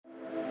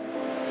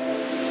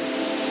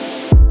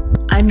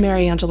I'm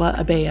Mariangela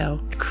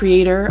Abeo,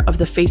 creator of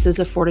the Faces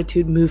of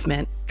Fortitude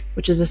movement,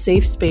 which is a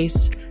safe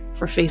space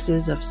for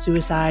faces of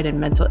suicide and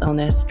mental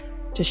illness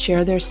to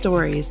share their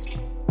stories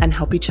and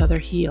help each other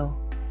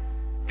heal.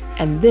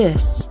 And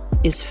this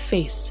is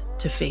Face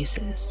to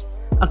Faces,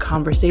 a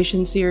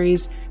conversation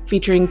series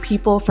featuring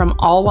people from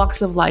all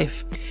walks of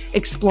life,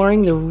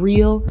 exploring the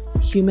real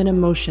human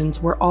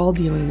emotions we're all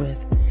dealing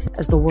with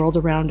as the world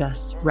around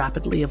us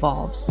rapidly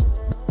evolves.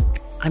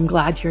 I'm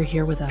glad you're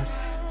here with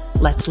us.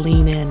 Let's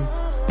lean in.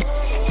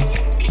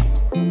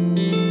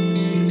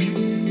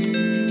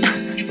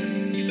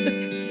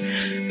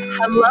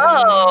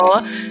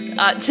 Hello.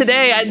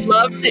 Today, I'd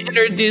love to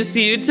introduce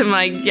you to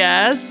my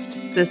guest.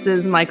 This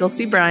is Michael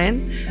C.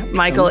 Bryan.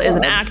 Michael is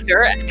an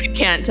actor, if you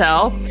can't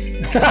tell.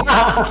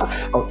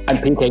 Oh, I'm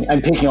peeking.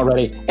 I'm peeking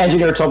already.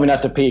 Engineer told me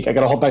not to peek. I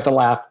got to hold back the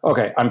laugh.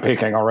 Okay, I'm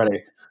peeking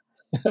already.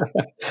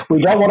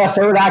 We don't want a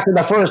third act in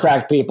the first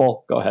act,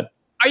 people. Go ahead.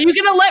 Are you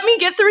going to let me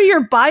get through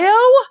your bio?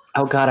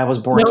 Oh, God, I was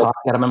born talking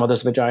out of my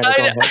mother's vagina. Go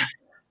ahead.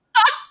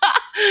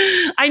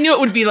 I knew it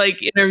would be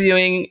like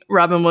interviewing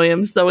Robin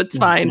Williams, so it's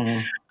fine.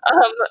 Mm-hmm.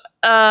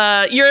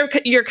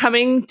 You're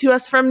coming to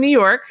us from New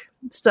York,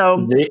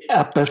 so the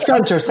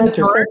epicenter,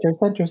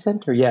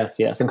 center. Yes.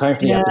 I'm coming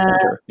from the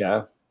epicenter.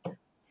 Yeah.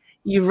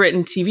 You've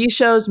written TV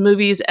shows,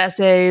 movies,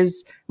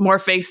 essays, more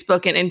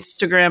Facebook and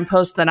Instagram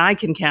posts than I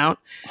can count.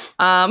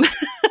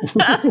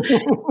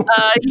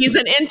 He's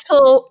an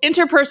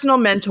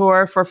interpersonal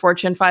mentor for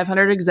Fortune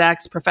 500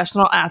 execs,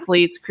 professional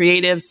athletes,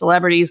 creatives,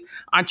 celebrities,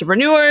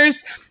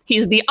 entrepreneurs.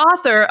 He's the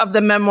author of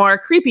the memoir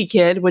Creepy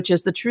Kid, which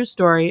is the true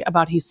story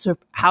about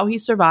how he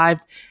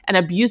survived an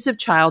abusive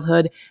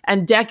childhood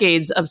and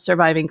decades of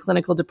surviving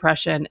clinical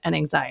depression and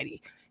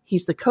anxiety.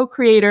 He's the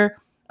co-creator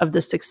of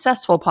the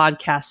successful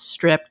podcast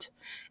Stripped,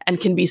 and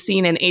can be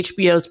seen in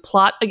HBO's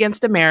Plot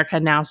Against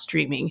America, now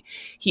streaming.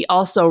 He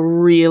also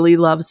really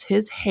loves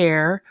his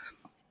hair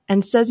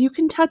and says you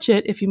can touch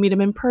it if you meet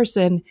him in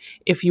person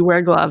if you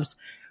wear gloves.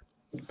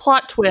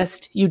 Plot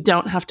twist, you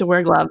don't have to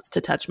wear gloves to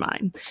touch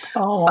mine.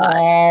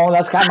 Oh,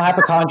 that's kind of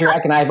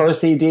hypochondriac, and I have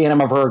OCD, and I'm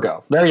a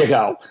Virgo. There you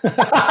go.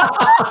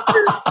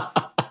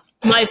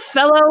 My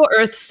fellow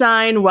Earth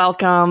sign,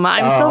 welcome.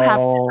 I'm so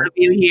happy to have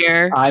you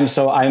here.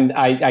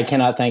 I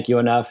cannot thank you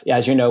enough.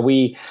 As you know,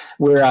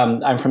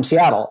 I'm from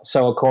Seattle.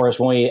 So of course,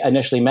 when we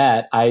initially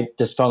met, I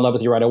just fell in love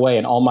with you right away.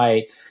 And all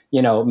my,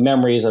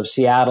 memories of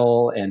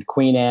Seattle and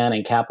Queen Anne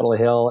and Capitol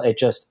Hill,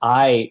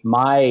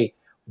 my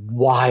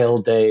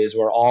wild days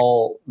were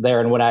all there.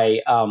 And when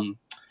I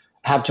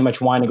have too much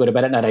wine and go to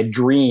bed at night, I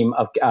dream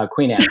of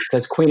Queen Anne,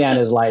 because Queen Anne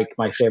is like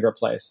my favorite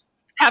place.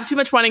 Have too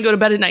much wine and go to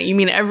bed at night. You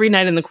mean every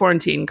night in the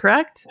quarantine,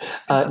 correct?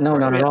 No,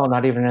 not at all.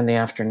 Not even in the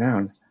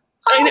afternoon.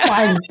 Oh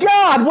my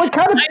God! What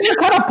kind of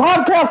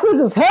podcast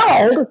is this,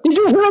 Harold? Did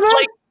you hear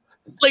that?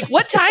 Like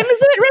what time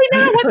is it right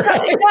now? What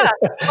time? Yeah.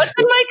 What's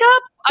the mic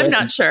up? I'm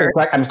not sure. It's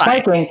like I'm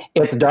spiking.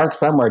 It's dark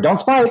somewhere. Don't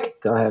spike.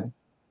 Go ahead.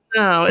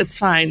 No, it's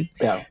fine.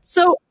 Yeah.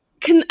 So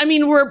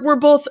we're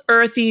both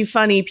earthy,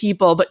 funny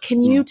people, but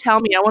can you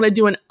tell me, I want to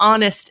do an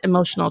honest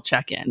emotional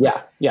check-in.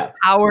 Yeah.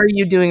 How are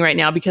you doing right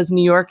now? Because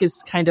New York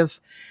is kind of,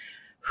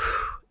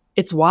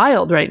 it's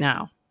wild right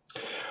now.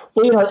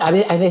 Well,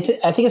 I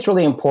think it's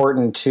really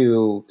important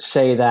to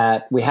say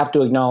that we have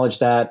to acknowledge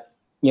that,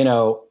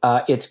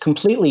 it's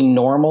completely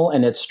normal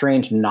and it's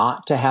strange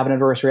not to have an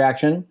adverse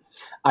reaction.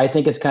 I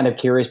think it's kind of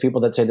curious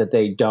people that say that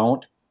they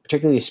don't,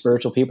 particularly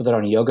spiritual people that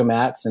are on yoga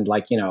mats and they're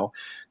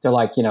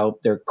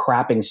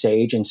crapping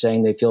sage and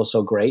saying they feel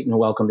so great and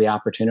welcome the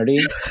opportunity.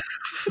 You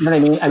know what I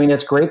mean? I mean,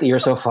 it's great that you're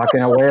so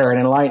fucking aware and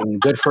enlightened.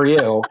 Good for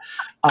you.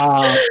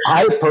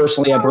 I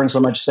personally have burned so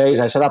much sage,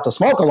 I set off the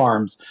smoke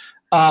alarms.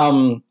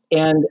 And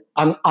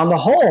on the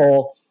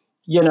whole,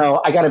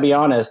 I got to be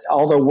honest,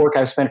 all the work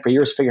I've spent for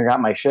years figuring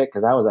out my shit,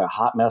 because I was a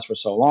hot mess for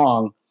so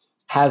long,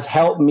 has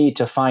helped me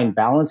to find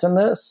balance in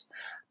this.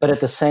 But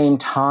at the same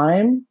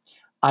time,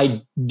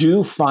 I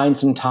do find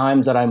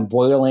sometimes that I'm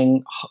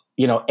boiling,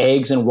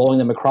 eggs and rolling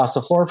them across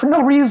the floor for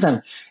no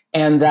reason.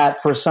 And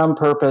that for some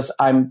purpose,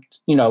 I'm,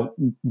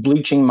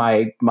 bleaching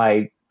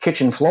my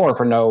kitchen floor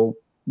for no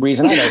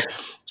reason either.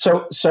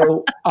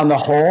 So on the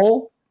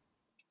whole,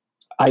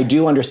 I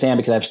do understand,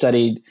 because I've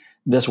studied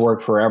this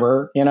work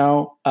forever,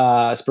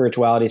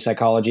 spirituality,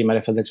 psychology,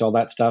 metaphysics, all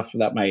that stuff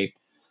that my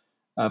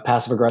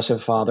passive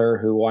aggressive father,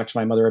 who watched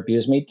my mother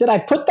abuse me. Did I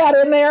put that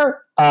in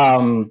there?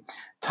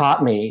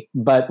 Taught me.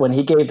 But when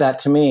he gave that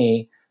to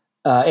me,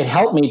 it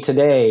helped me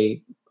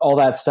today, all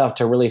that stuff,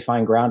 to really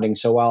find grounding.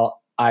 So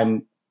while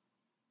I'm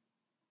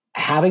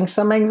having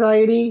some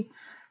anxiety,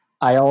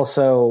 I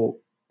also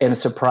am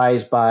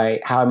surprised by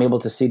how I'm able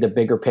to see the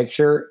bigger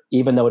picture,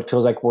 even though it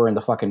feels like we're in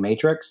the fucking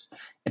Matrix.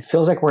 It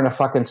feels like we're in a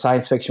fucking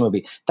science fiction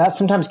movie. That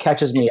sometimes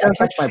catches me. It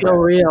doesn't I catch my feel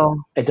breath. real.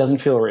 It doesn't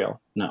feel real.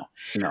 No.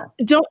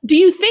 Do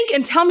you think,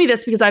 and tell me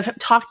this because I've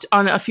talked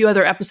on a few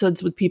other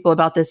episodes with people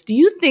about this, do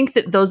you think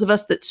that those of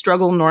us that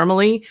struggle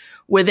normally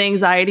with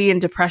anxiety and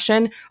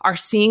depression are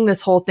seeing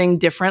this whole thing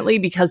differently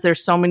because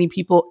there's so many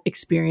people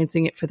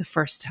experiencing it for the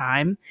first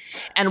time?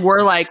 And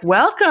we're like,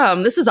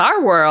 welcome, this is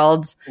our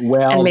world.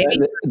 Well, and maybe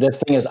the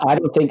thing is,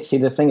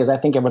 I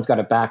think everyone's got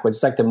it backwards.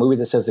 It's like the movie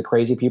that says the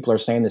crazy people are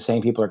saying the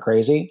same people are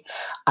crazy.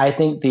 I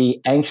think the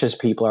anxious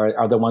people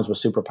are the ones with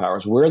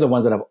superpowers. We're the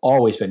ones that have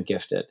always been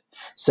gifted.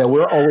 So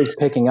we're always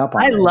picking up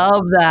on it. I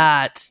love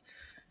that.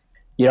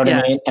 You know what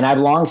I mean? And I've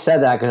long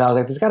said that because I was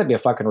like, there's got to be a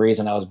fucking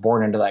reason I was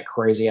born into that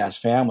crazy ass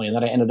family. And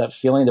then I ended up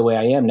feeling the way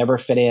I am, never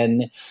fit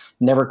in,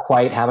 never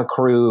quite have a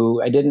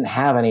crew. I didn't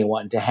have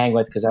anyone to hang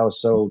with because I was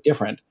so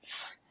different.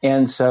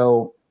 And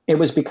so it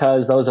was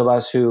because those of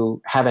us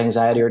who have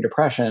anxiety or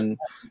depression,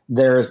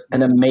 there's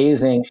an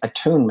amazing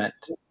attunement.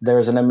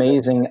 There's an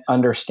amazing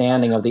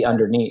understanding of the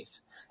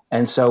underneath.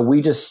 And so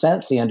we just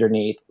sense the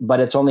underneath, but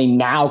it's only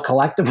now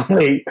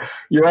collectively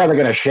you're either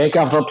going to shake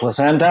off the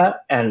placenta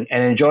and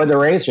enjoy the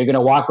race, or you're going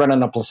to walk around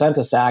in a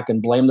placenta sack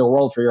and blame the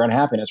world for your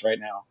unhappiness right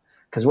now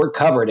because we're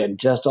covered in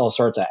just all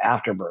sorts of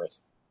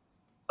afterbirth.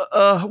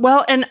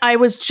 Well, and I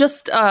was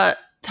just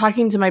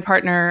talking to my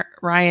partner,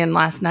 Ryan,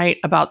 last night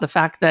about the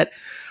fact that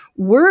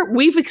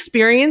we've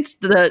experienced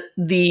the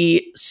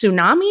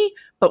tsunami,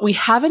 but we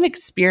haven't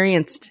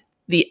experienced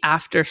the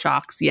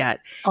aftershocks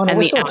yet. Oh no,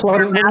 we're still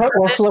floating.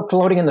 We're still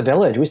floating in the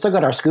village. We still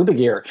got our scuba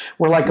gear.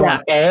 We're like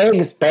going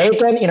eggs,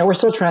 bacon. We're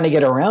still trying to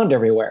get around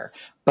everywhere.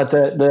 But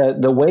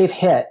the wave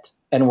hit,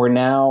 and we're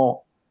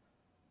now,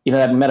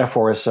 that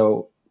metaphor is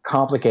so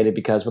complicated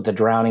because with the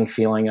drowning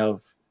feeling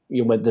of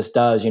what this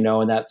does, and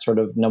that sort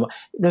of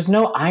there's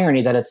no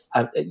irony that it's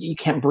you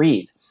can't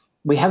breathe.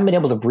 We haven't been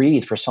able to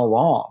breathe for so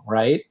long,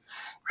 right?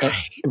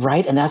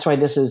 Right, and that's why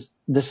there's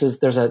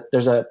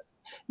a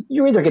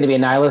you're either going to be a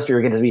nihilist or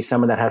you're going to be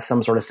someone that has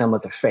some sort of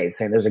semblance of faith,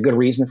 saying there's a good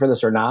reason for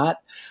this or not.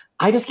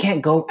 I just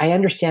can't go. I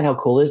understand how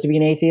cool it is to be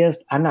an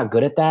atheist. I'm not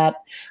good at that.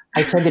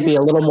 I tend to be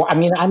a little more,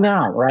 I'm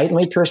out, right?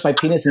 Let me pierce my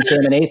penis and say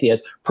I'm an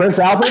atheist. Prince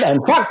Albert and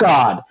fuck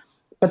God.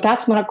 But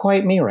that's not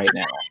quite me right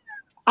now.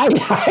 I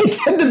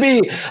tend to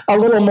be a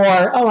little more,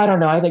 I don't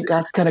know. I think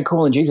that's kind of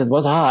cool and Jesus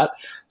was hot.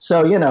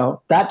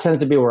 So, that tends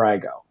to be where I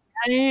go.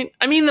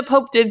 I mean, the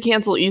Pope did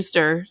cancel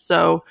Easter,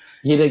 so.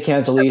 He did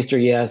cancel Easter,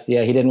 yes.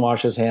 Yeah, he didn't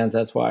wash his hands.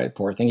 That's why,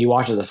 poor thing. He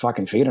washes his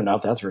fucking feet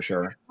enough, that's for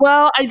sure.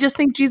 Well, I just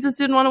think Jesus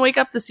didn't want to wake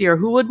up this year.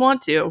 Who would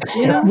want to?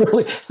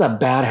 Really, it's a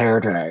bad hair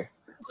day.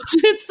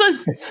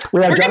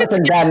 We have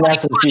Jonathan Van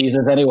Ness as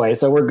Jesus anyway,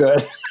 so we're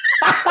good.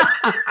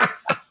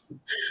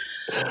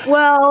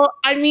 Well,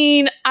 I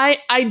mean,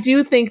 I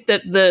do think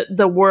that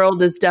the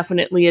world is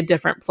definitely a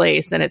different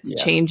place and it's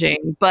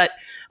changing. But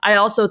I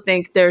also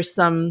think there's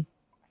some,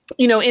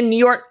 in New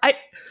York,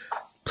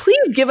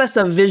 please give us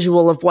a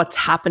visual of what's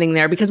happening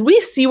there because we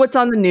see what's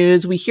on the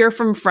news. We hear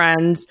from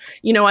friends.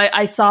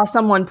 I saw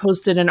someone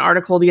posted an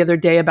article the other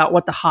day about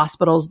what the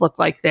hospitals look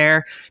like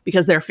there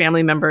because their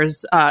family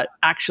members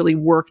actually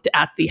worked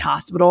at the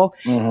hospital.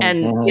 Mm-hmm,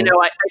 and,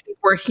 I think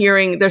we're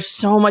hearing there's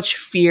so much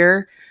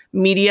fear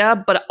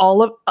media, but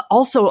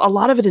also a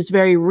lot of it is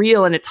very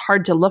real and it's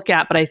hard to look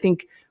at, but I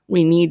think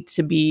we need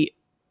to be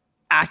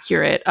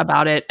accurate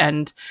about it.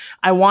 And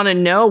I want to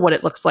know what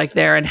it looks like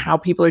there and how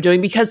people are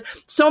doing because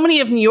so many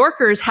of New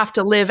Yorkers have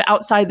to live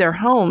outside their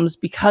homes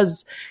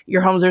because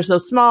your homes are so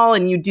small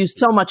and you do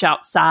so much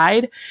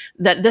outside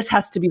that this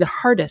has to be the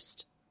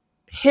hardest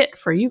hit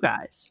for you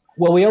guys.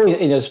 Well, we always,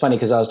 it's funny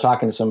because I was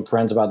talking to some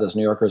friends about this,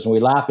 New Yorkers, and we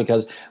laugh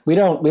because we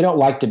don't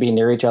like to be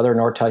near each other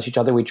nor touch each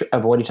other. We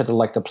avoid each other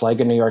like the plague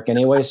in New York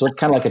anyway. So it's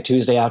kind of like a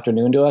Tuesday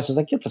afternoon to us. It's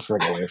like, get the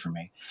frig away from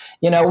me.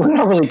 We're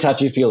not really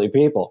touchy-feely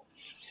people.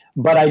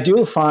 But I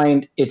do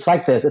find it's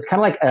like this. It's kind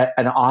of like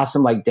an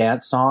awesome like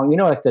dance song.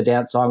 Like the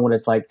dance song when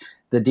it's like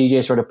the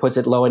DJ sort of puts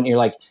it low and you're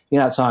like,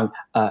 that song,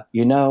 pump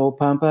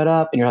it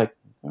up. And you're like,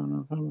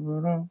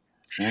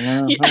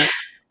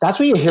 That's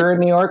what you hear in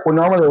New York. Where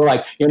normally we're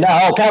like,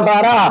 pump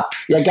it up.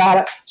 You got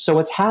it. So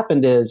what's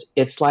happened is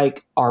it's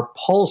like our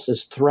pulse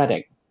is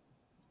threading.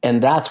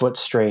 And that's what's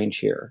strange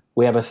here.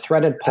 We have a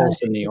threaded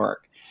pulse in New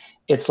York.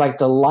 It's like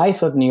the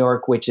life of New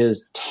York, which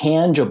is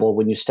tangible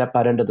when you step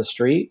out into the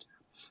street,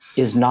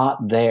 is not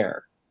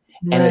there.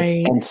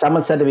 Right. And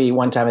someone said to me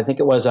one time, I think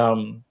it was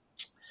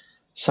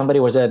somebody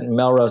was at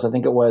Melrose, I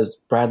think it was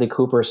Bradley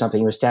Cooper or something.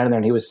 He was standing there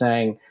and he was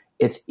saying,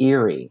 it's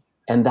eerie.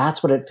 And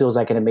that's what it feels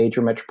like in a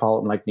major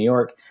metropolitan like New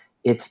York.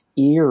 It's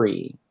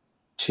eerie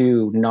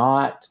to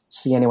not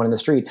see anyone in the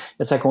street.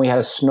 It's like when we had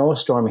a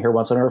snowstorm here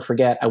once, I'll never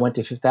forget, I went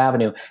to Fifth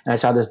Avenue and I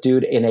saw this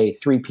dude in a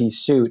 3-piece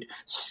suit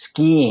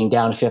skiing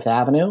down Fifth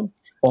Avenue,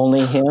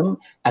 only him.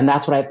 And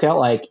that's what I felt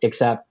like,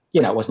 except,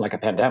 it wasn't like a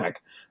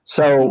pandemic.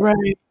 So,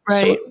 right.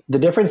 So the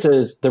difference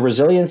is the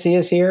resiliency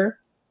is here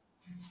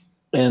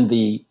and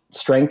the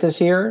strength is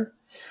here.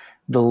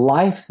 The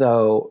life,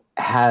 though,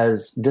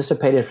 has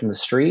dissipated from the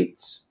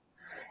streets.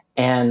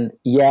 And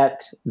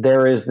yet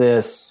there is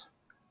this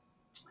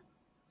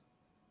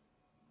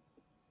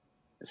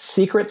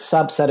secret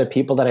subset of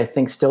people that I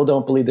think still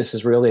don't believe this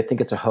is real. They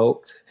think it's a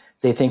hoax.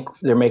 They think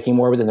they're making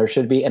more than there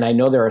should be. And I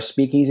know there are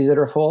speakeasies that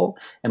are full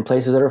and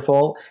places that are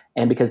full.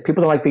 And because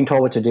people don't like being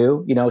told what to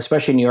do,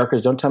 especially New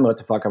Yorkers, don't tell me what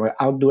the fuck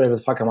I'll do whatever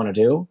the fuck I want to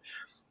do.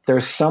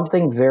 There's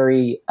something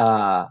very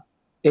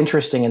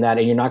interesting in that,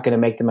 and you're not going to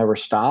make them ever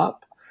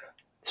stop.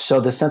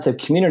 So the sense of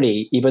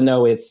community, even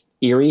though it's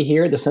eerie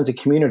here, the sense of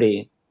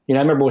community, I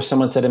remember what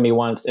someone said to me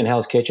once in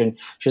Hell's Kitchen.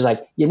 She was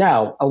like,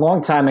 a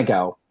long time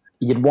ago,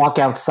 you'd walk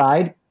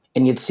outside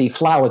and you'd see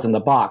flowers in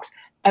the box.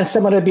 And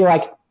someone would be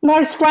like,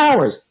 nice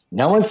flowers.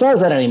 No one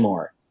says that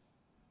anymore.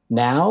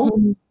 Now,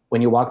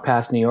 when you walk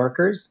past New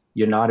Yorkers,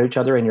 you nod at each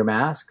other in your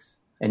masks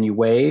and you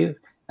wave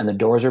and the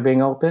doors are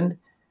being opened.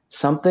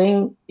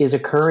 Something is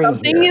occurring.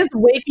 Something is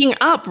waking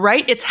up,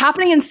 right? It's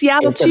happening in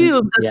Seattle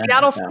too. The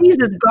Seattle freeze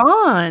is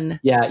gone.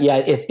 Yeah.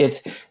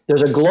 It's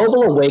there's a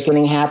global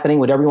awakening happening,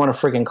 whatever you want to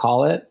freaking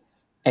call it.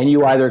 And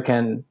you either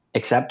can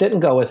accept it and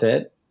go with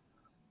it,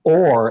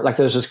 or like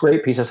there's this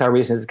great piece I saw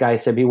recently. This guy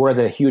said, beware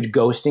the huge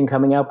ghosting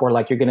coming up, where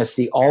like you're going to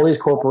see all these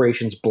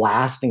corporations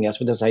blasting us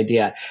with this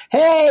idea.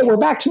 Hey, we're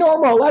back to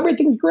normal.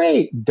 Everything's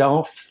great.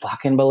 Don't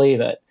fucking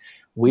believe it.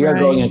 We are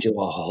going into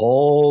a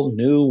whole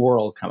new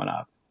world coming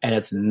up, and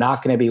it's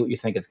not going to be what you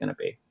think it's going to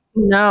be.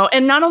 No.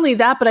 And not only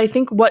that, but I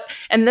think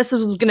and this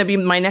is going to be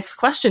my next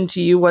question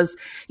to you was,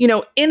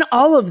 in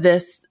all of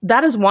this,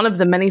 that is one of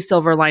the many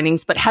silver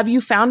linings, but have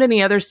you found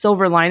any other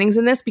silver linings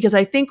in this? Because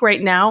I think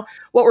right now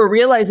what we're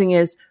realizing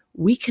is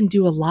we can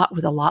do a lot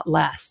with a lot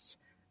less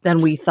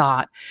than we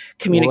thought,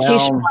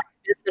 communication-wise,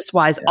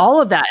 business-wise, all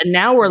of that. And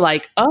now we're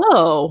like,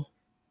 oh,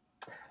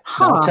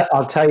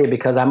 I'll tell you,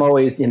 because I'm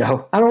always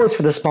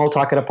for the small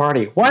talk at a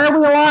party. Why are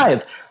we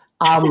alive?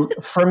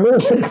 For me,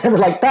 it's never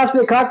like, pass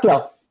me a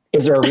cocktail.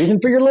 Is there a reason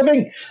for your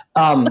living?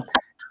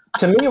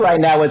 To me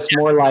right now, it's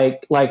more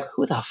like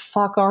who the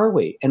fuck are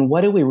we? And what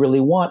do we really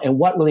want? And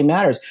what really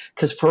matters?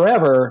 Because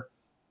forever,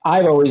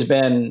 I've always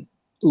been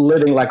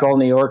living like all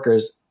New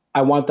Yorkers.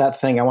 I want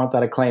that thing. I want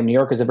that acclaim. New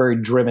York is a very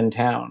driven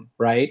town,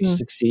 right? To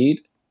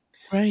succeed.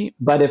 Right.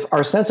 But if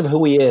our sense of who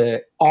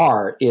we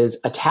are is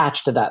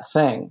attached to that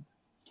thing,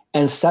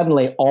 and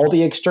suddenly all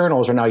the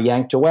externals are now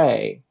yanked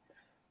away,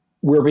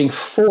 we're being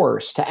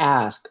forced to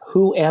ask,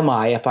 who am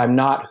I if I'm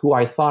not who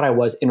I thought I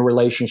was in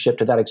relationship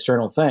to that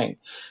external thing?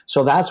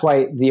 So that's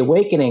why the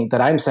awakening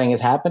that I'm saying is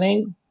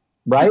happening,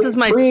 right? These are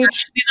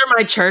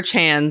my church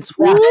hands.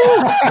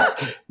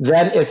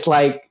 Then it's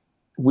like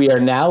we are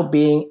now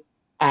being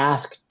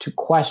asked to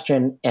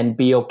question and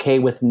be okay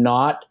with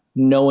not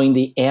knowing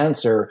the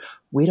answer.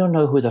 We don't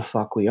know who the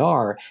fuck we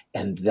are.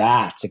 And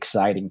that's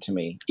exciting to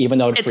me, even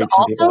though it freaks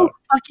some people out. It's also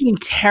fucking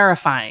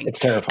terrifying. It's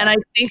terrifying. And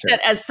I think that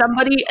as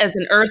somebody, as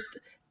an earth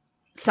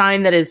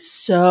sign that is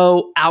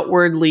so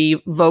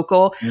outwardly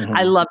vocal,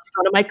 I love to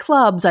go to my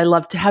clubs. I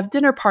love to have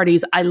dinner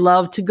parties. I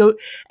love to go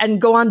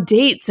on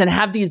dates and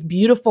have these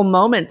beautiful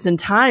moments and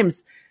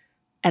times.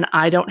 And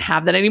I don't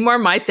have that anymore.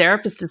 My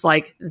therapist is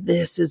like,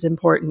 this is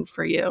important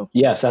for you.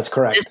 Yes, that's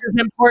correct. This is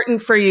important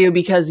for you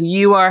because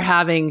you are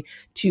having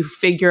to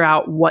figure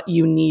out what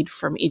you need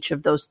from each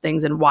of those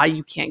things and why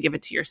you can't give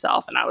it to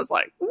yourself. And I was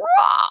like,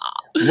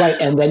 rah! Right.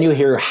 And then you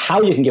hear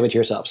how you can give it to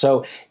yourself.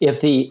 So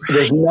if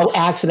there's no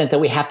accident that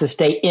we have to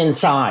stay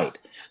inside.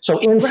 So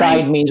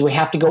inside means we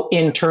have to go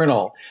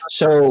internal.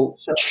 So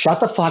shut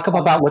the fuck up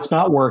about what's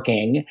not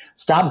working.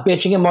 Stop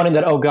bitching and moaning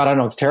that, oh God, I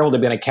know it's terrible to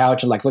be on a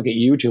couch and like look at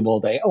YouTube all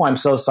day. Oh, I'm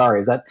so sorry.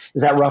 Is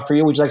that rough for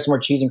you? Would you like some more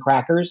cheese and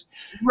crackers?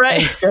 Right.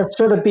 And just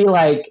sort of be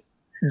like,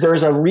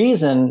 there's a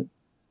reason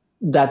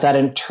that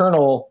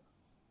internal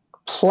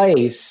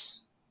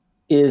place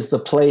is the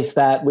place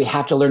that we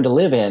have to learn to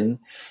live in.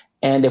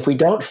 And if we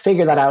don't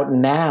figure that out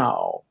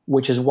now,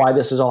 which is why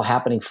this is all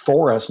happening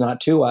for us, not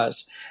to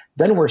us,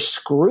 then we're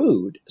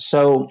screwed.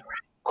 So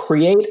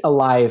create a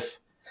life.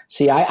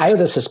 See, I have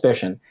this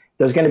suspicion.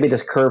 There's going to be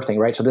this curve thing,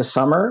 right? So this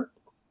summer,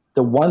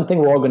 the one thing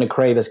we're all going to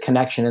crave is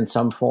connection in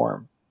some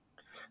form.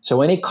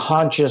 So any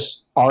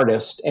conscious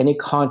artist, any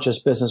conscious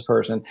business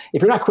person,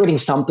 if you're not creating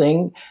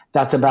something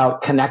that's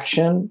about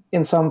connection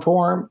in some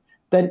form,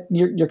 then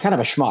you're kind of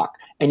a schmuck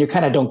and you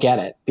kind of don't get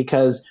it,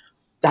 because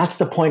that's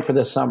the point for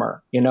this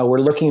summer. We're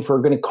going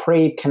to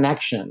crave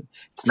connection.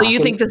 So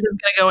you think this is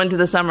going to go into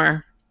the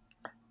summer?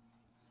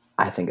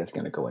 I think it's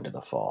going to go into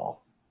the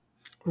fall.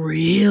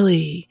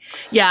 Really?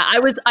 Yeah, I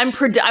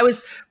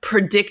was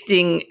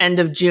predicting end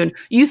of June.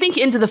 You think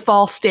into the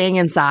fall staying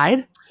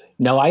inside?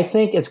 No, I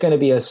think it's going to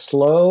be a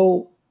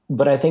slow,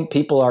 but I think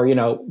people are,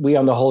 we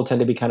on the whole tend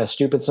to be kind of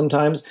stupid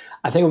sometimes.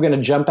 I think we're going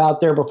to jump out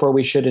there before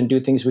we should and do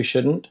things we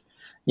shouldn't,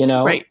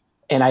 Right.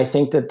 And I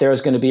think that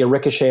there's going to be a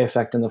ricochet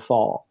effect in the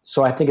fall.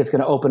 So I think it's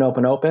going to open.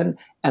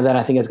 And then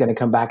I think it's going to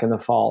come back in the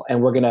fall.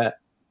 And we're going to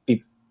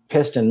be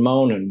pissed and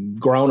moan and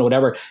groan or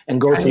whatever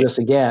and go through this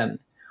again.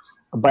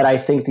 But I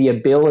think the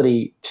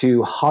ability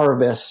to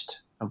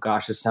harvest, oh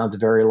gosh, this sounds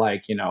very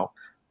like, I feel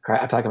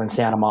like I'm in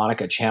Santa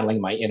Monica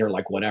channeling my inner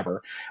like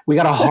whatever. We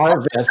got to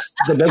harvest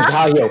the big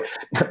value.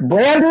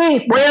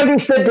 Brandy,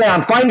 sit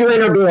down. Find your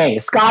inner being.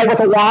 Sky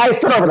with a Y,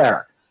 sit over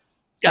there.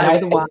 Sky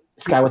with a Y.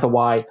 Sky with a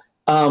Y.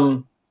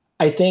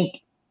 I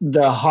think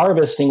the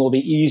harvesting will be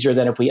easier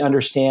than if we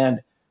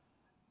understand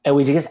and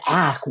we just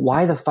ask,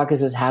 why the fuck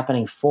is this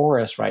happening for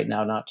us right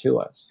now, not to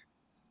us?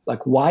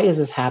 Like, why is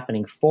this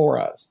happening for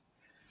us?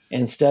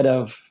 Instead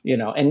of,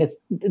 and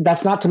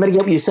that's not to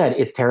mitigate what you said.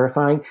 It's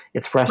terrifying.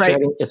 It's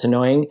frustrating. Right. It's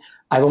annoying.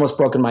 I've almost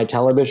broken my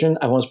television.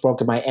 I've almost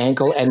broken my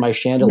ankle and my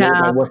chandelier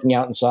by working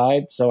out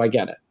inside. So I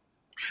get it.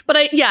 But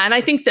and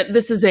I think that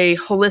this is a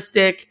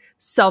holistic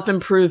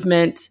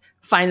self-improvement,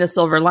 find the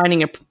silver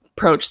lining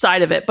approach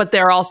side of it. But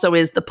there also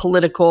is the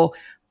political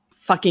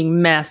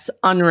fucking mess,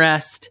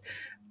 unrest,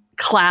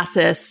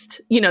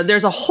 classist.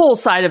 There's a whole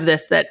side of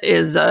this that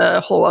is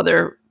a whole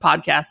other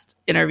podcast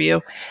interview.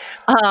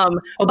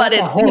 But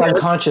it's a whole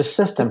unconscious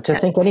system. To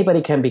think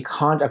anybody can be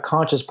a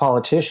conscious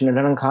politician in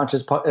an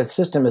unconscious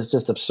system is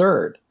just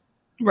absurd.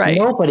 Right.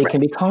 Nobody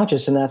can be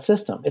conscious in that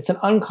system. It's an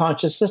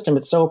unconscious system.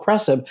 It's so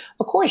oppressive.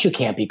 Of course you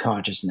can't be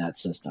conscious in that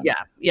system.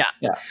 Yeah.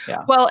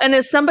 Well, and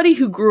as somebody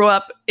who grew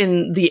up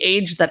in the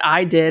age that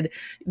I did,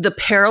 the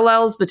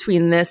parallels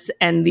between this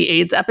and the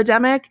AIDS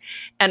epidemic,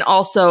 and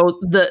also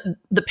the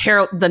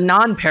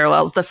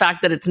non-parallels, the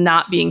fact that it's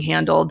not being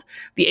handled,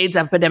 the AIDS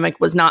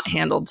epidemic was not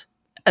handled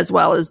as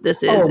well as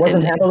this is. Oh, it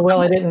wasn't handled well?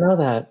 I didn't know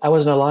that. I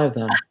wasn't alive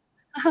then.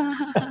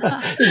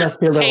 You must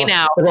be a little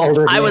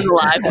older. I was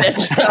alive, bitch.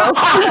 So.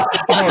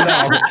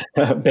 Oh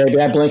no,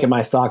 baby! I blink and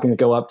my stockings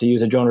go up, to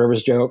use a Joan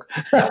Rivers joke.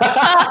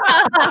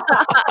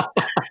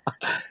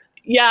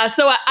 Yeah,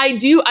 so I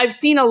do. I've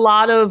seen a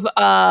lot of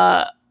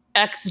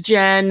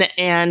X-Gen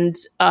and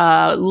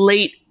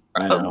late,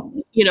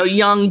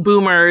 young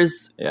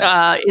boomers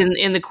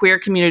in the queer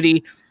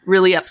community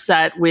really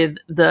upset with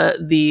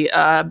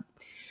the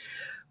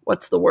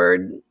what's the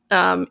word,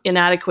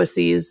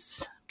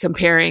 inadequacies.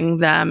 Comparing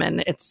them,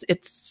 and it's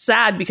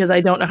sad because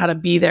I don't know how to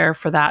be there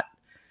for that.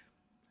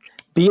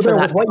 Be there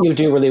with what you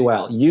do really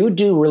well. You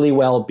do really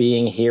well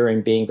being here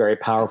and being very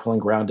powerful and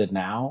grounded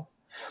now.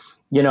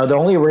 The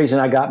only reason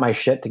I got my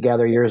shit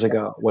together years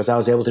ago was I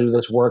was able to do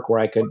this work where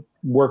I could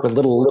work with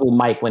little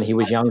Mike when he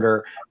was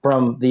younger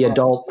from the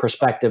adult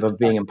perspective of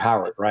being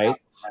empowered, right?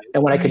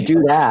 And when I could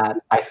do that,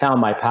 I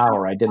found my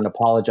power. I didn't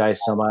apologize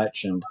so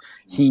much, and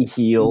he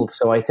healed.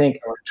 So I think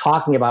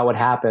talking about what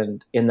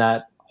happened in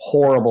that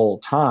horrible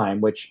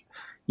time, which,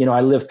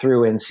 I lived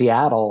through in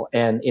Seattle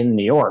and in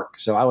New York.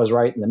 So I was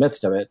right in the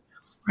midst of it.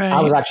 Right.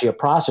 I was actually a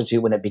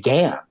prostitute when it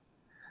began.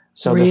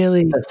 So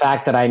really? the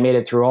fact that I made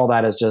it through all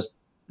that is just,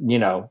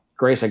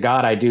 grace of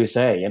God, I do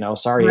say,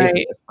 sorry,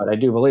 atheist, but I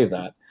do believe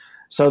that.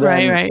 So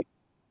then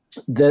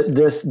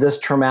this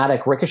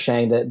traumatic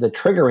ricocheting, the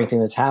triggering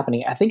thing that's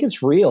happening, I think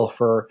it's real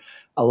for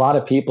a lot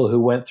of people who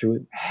went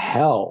through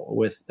hell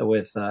with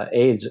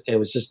AIDS. It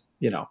was just,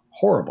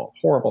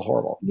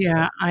 horrible.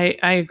 Yeah, I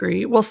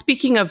agree. Well,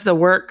 speaking of the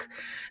work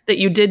that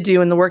you did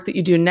do and the work that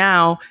you do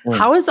now,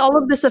 how is all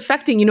of this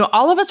affecting,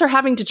 all of us are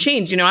having to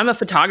change. I'm a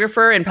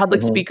photographer and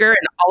public speaker,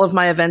 and all of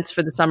my events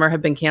for the summer have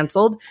been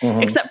canceled,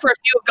 except for a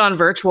few have gone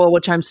virtual,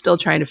 which I'm still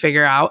trying to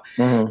figure out.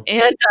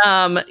 And,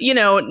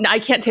 I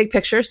can't take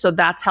pictures. So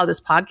that's how this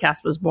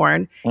podcast was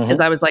born, because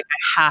I was like,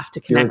 I have to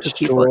connect with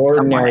people.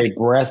 Extraordinary,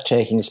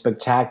 breathtaking,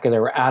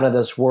 spectacular, out of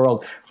this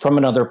world, from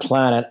another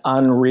planet,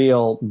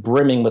 unreal,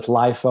 brimming with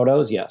live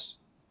photos. Yes.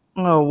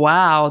 Oh,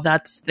 wow.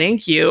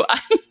 Thank you.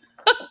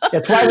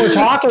 That's why we're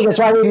talking. That's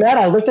why we met.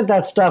 I looked at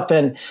that stuff,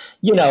 and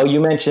you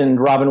mentioned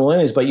Robin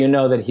Williams, but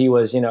that he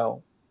was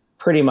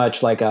pretty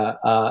much like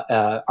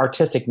a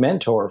artistic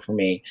mentor for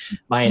me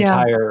my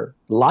entire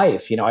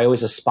life. I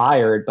always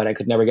aspired, but I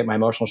could never get my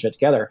emotional shit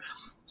together.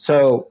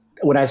 So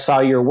when I saw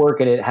your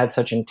work and it had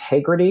such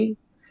integrity,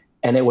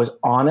 and it was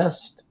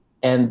honest,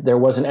 and there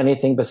wasn't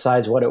anything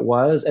besides what it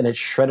was, and it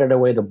shredded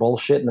away the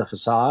bullshit in the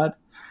facade,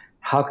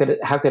 how could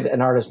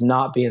an artist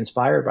not be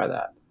inspired by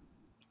that?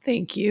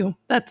 Thank you.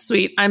 That's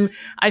sweet.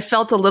 I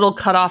felt a little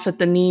cut off at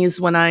the knees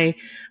when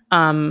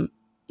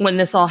when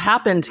this all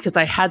happened, because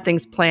I had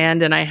things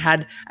planned and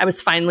I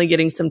was finally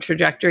getting some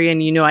trajectory,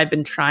 and I've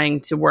been trying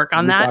to work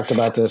on that. We talked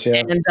about this,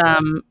 yeah.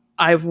 And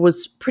I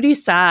was pretty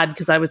sad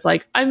because I was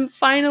like, I'm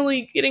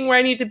finally getting where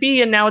I need to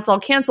be, and now it's all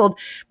canceled.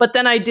 But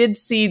then I did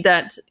see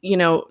that,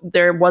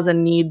 there was a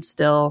need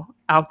still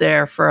out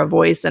there for a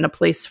voice and a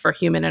place for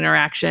human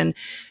interaction,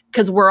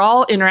 because we're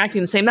all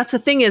interacting the same. That's the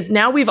thing, is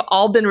now we've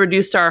all been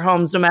reduced to our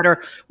homes, no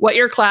matter what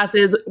your class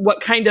is,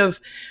 what kind of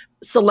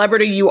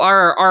celebrity you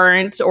are or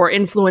aren't, or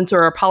influencer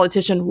or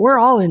politician, we're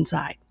all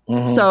inside.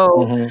 Besides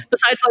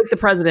like the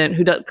president,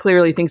 who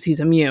clearly thinks he's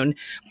immune.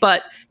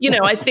 But,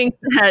 I think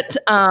that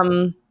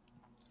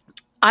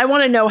I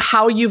want to know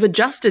how you've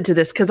adjusted to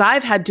this, because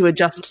I've had to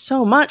adjust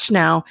so much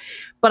now,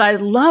 but I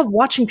love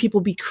watching people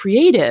be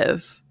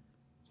creative.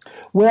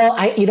 Well,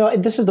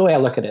 this is the way I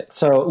look at it.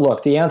 So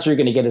look, the answer you're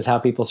going to get is how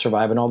people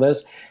survive and all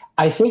this.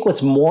 I think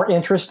what's more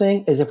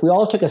interesting is if we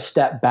all took a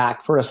step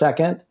back for a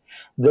second,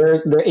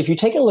 if you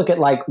take a look at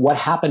like what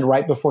happened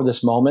right before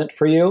this moment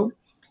for you,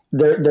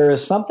 there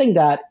is something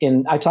that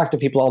I talk to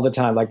people all the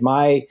time, like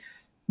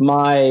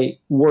my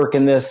work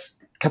in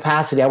this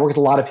capacity. I work with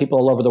a lot of people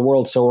all over the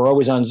world, so we're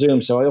always on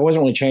Zoom. So it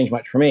wasn't really changed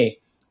much for me.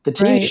 The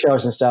TV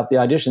shows and stuff, the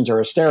auditions are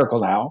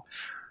hysterical now.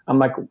 I'm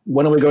like,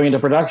 when are we going into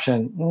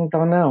production?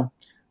 Don't know.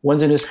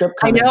 When's a new script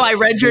coming? I know. I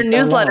read your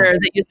newsletter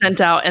that you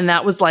sent out, and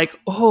that was like,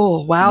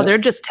 oh, wow, they're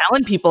just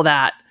telling people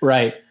that.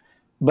 Right.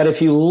 But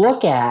if you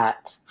look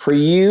at, for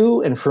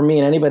you and for me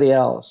and anybody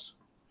else,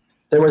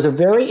 there was a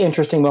very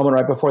interesting moment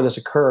right before this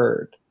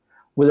occurred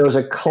where there was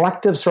a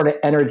collective sort of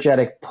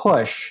energetic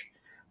push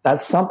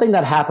that something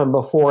that happened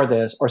before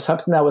this or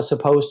something that was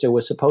supposed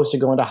to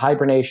go into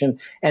hibernation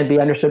and be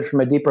understood from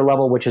a deeper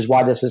level, which is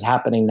why this is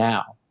happening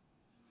now.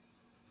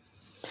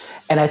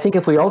 And I think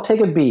if we all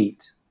take a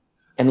beat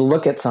and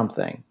look at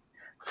something,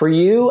 for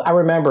you, I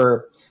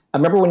remember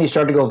when you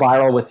started to go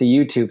viral with the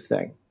YouTube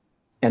thing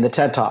and the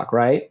TED Talk,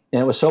 right?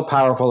 And it was so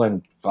powerful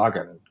and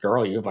fucking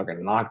girl, you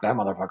fucking knocked that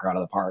motherfucker out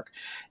of the park.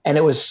 And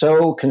it was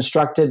so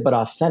constructed but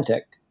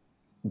authentic,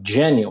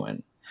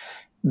 genuine.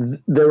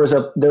 There's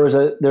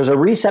a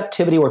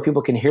receptivity where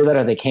people can hear that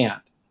or they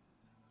can't.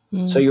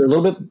 So you're a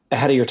little bit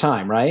ahead of your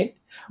time, right?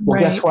 Well,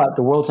 guess what?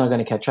 The world's not going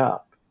to catch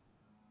up.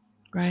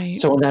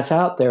 Right. So when that's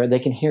out there, they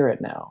can hear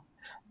it now.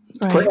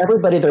 Right. For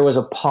everybody, there was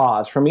a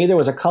pause. For me, there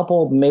was a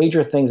couple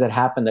major things that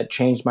happened that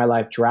changed my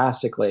life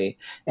drastically.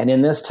 And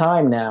in this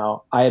time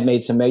now, I have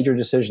made some major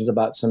decisions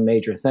about some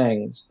major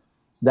things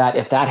that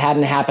if that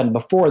hadn't happened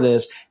before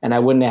this and I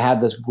wouldn't have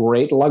had this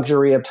great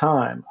luxury of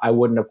time, I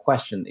wouldn't have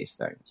questioned these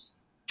things.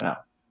 Yeah.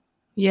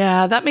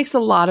 Yeah, that makes a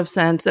lot of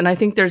sense. And I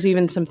think there's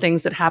even some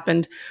things that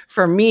happened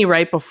for me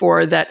right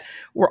before that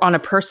were on a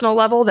personal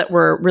level that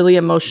were really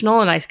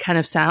emotional. And I kind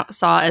of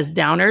saw as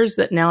downers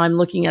that now I'm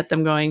looking at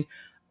them going,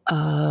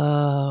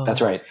 oh, that's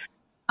right.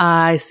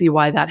 I see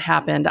why that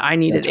happened. I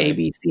needed A,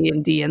 B, C,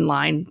 and D in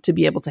line to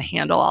be able to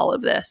handle all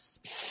of this.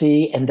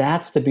 See, and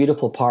that's the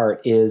beautiful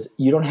part is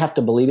you don't have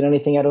to believe in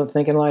anything, I don't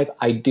think, in life.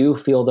 I do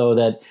feel, though,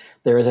 that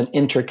there is an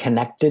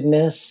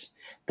interconnectedness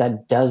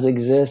that does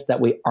exist that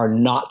we are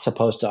not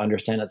supposed to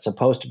understand. It's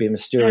supposed to be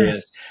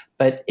mysterious.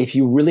 But if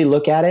you really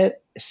look at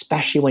it,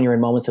 especially when you're in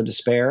moments of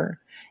despair,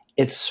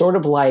 it's sort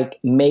of like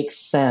makes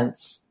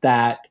sense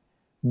that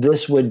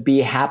this would be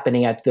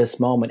happening at this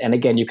moment. And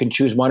again, you can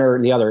choose one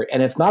or the other.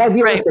 And it's not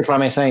idealistic for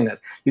me saying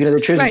this. You can either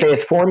choose to say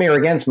it's for me or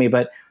against me,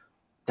 but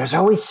there's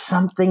always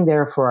something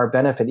there for our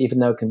benefit, even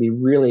though it can be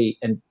really,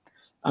 and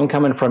I'm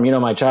coming from,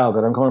 my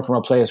childhood. I'm coming from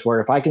a place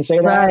where if I can say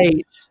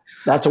that,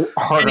 that's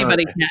harder.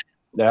 Anybody can.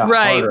 Yeah,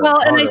 right. harder, well,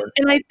 harder.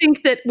 And I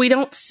think that we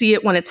don't see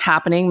it when it's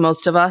happening.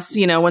 Most of us,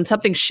 when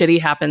something shitty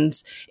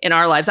happens in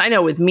our lives. I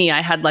know with me,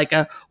 I had like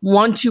a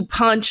 1-2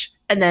 punch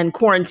and then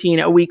quarantine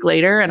a week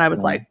later. And I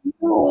was like,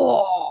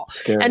 oh,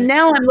 scary. And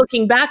now I'm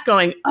looking back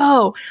going,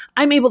 oh,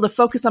 I'm able to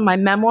focus on my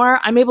memoir.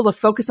 I'm able to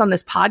focus on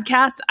this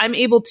podcast. I'm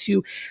able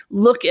to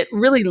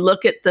really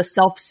look at the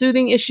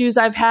self-soothing issues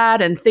I've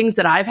had and things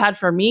that I've had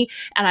for me.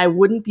 And I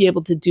wouldn't be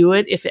able to do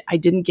it if I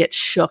didn't get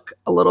shook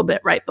a little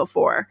bit right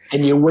before.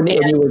 And you wouldn't,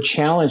 and you were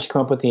challenged to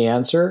come up with the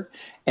answer.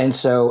 And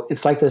so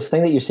it's like this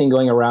thing that you've seen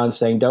going around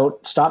saying,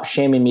 don't stop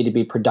shaming me to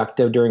be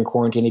productive during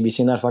quarantine. Have you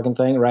seen that fucking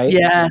thing? Right?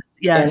 Yes.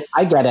 And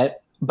I get it.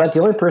 But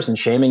the only person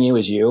shaming you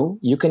is you.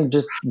 You can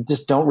just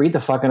don't read the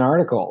fucking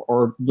article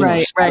or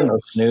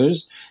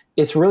snooze.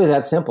 It's really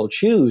that simple.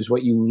 Choose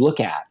what you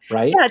look at,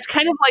 right? Yeah, it's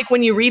kind of like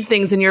when you read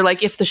things and you're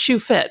like, if the shoe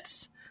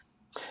fits.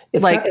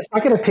 It's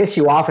not going to piss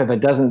you off if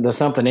it doesn't. There's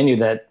something in you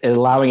that is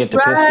allowing it to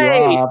piss you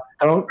off.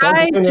 Don't put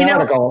in the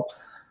article.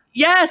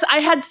 Yes,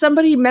 I had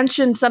somebody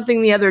mention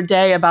something the other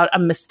day about a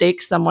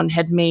mistake someone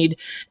had made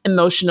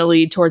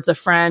emotionally towards a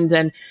friend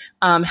and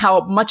how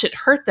much it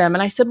hurt them.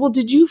 And I said, well,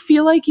 did you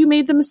feel like you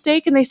made the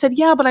mistake? And they said,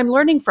 yeah, but I'm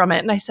learning from it.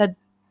 And I said,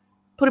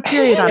 put a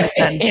period on it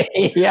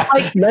then. Yeah,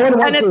 no one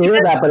wants to hear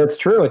that, but it's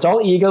true. It's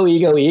all ego.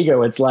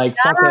 It's like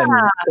fucking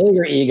kill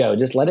your ego.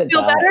 Just let it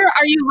feel die. Better?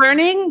 Are you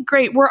learning?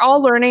 Great. We're all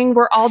learning.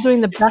 We're all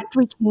doing the best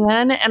we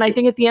can. And I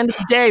think at the end of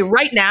the day,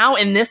 right now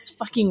in this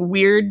fucking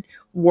weird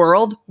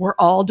world, we're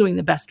all doing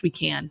the best we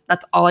can.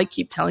 That's all I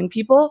keep telling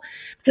people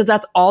because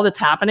that's all that's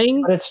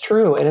happening. But it's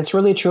true. And it's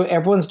really true.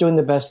 Everyone's doing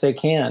the best they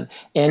can.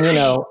 And,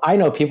 I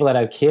know people that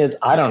have kids.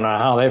 I don't know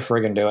how they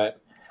friggin' do it.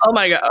 Oh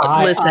my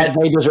God. Listen.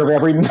 They deserve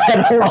every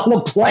medal on the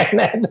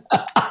planet.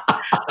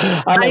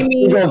 I'm a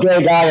single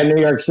gay guy in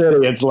New York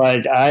City. It's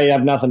like, I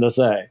have nothing to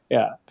say.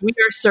 Yeah. We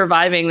are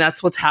surviving.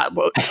 That's what's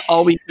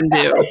all we can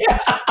do.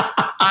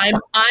 I'm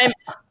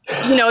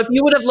if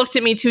you would have looked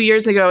at me 2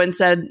 years ago and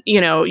said,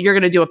 you're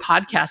going to do a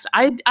podcast,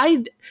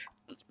 I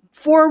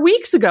 4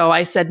 weeks ago,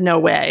 I said, no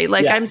way.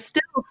 I'm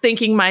still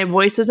thinking my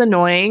voice is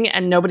annoying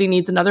and nobody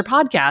needs another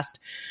podcast.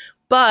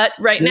 But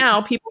right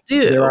now, people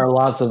do. There are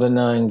lots of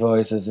annoying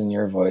voices, and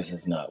your voice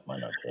is not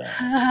one of them.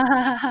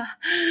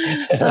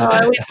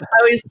 I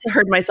always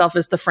heard myself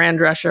as the Fran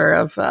Drescher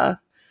of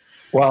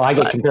Well, I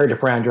get compared to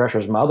Fran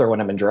Drescher's mother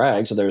when I'm in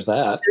drag, so there's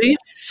that. Sweet.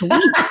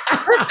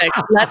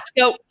 Perfect.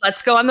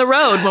 Let's go on the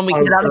road when we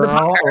get out of the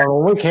bar.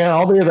 Well, we can't.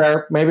 I'll be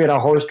there. Maybe in a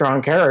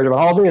horse-drawn carriage, but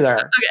I'll be there.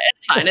 Okay,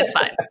 it's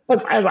fine.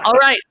 All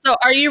right. So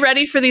are you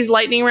ready for these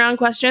lightning round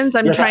questions?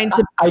 I'm trying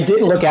to... I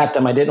didn't look at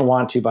them. I didn't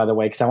want to, by the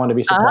way, because I want to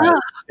be surprised.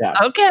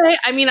 Okay.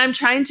 I mean, I'm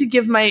trying to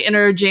give my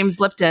inner James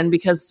Lipton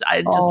because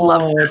I just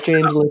love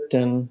James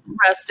Lipton.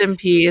 Rest in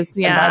peace.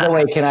 Yeah. And by the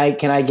way, can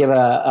I give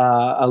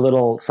a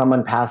little?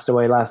 Someone passed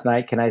away last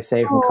night. Can I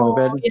say from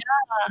COVID?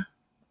 Yeah.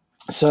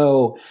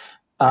 So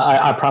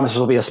I promise this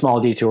will be a small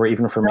detour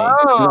even for me. I'm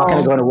not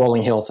going to go into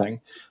Rolling Hill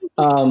thing.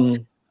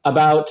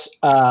 About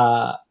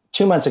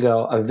 2 months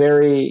ago, a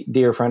very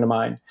dear friend of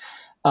mine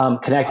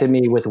connected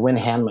me with Wynn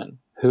Hanman,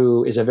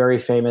 who is a very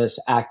famous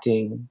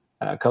acting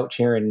coach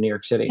here in New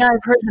York City. Yeah,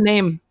 I've heard the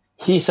name.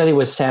 He said he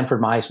was Sanford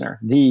Meisner,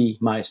 the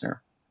Meisner.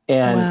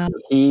 And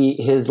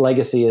his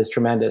legacy is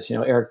tremendous. You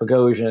know, Eric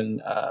Bogosian,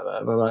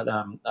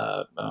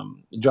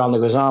 John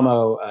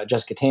Leguizamo,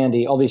 Jessica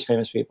Tandy, all these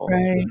famous people.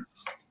 Right.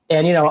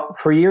 And, you know,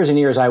 for years and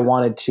years, I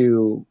wanted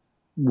to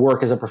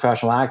work as a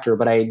professional actor,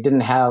 but I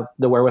didn't have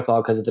the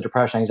wherewithal because of the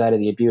depression, anxiety,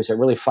 the abuse. It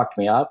really fucked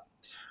me up.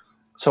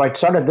 So I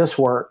started this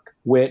work,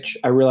 which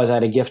I realized I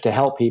had a gift to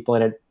help people,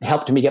 and it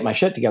helped me get my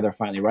shit together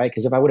finally, right?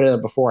 Because if I would have done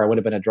it before, I would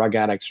have been a drug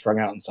addict strung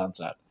out in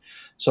Sunset.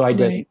 So I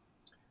didn't.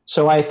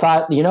 So I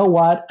thought, you know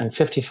what? I'm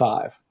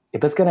 55.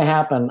 If it's going to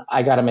happen,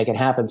 I got to make it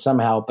happen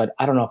somehow, but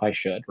I don't know if I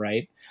should,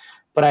 right?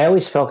 But I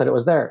always felt that it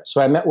was there. So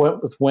I met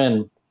with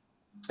Wynn,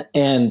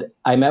 and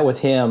I met with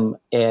him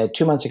 2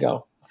 months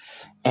ago.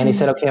 And he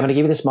said, okay, I'm going to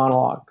give you this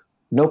monologue.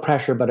 No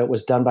pressure, but it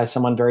was done by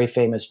someone very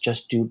famous.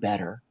 Just do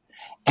better.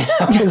 And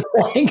I was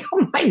like,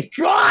 oh my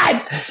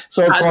God.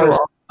 So of course,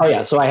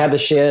 so I had the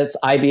shits.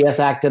 IBS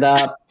acted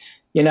up,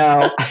 you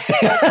know,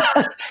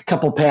 a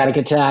couple panic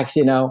attacks,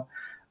 you know.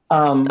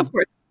 Of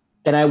course.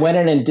 And I went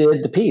in and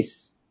did the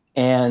piece,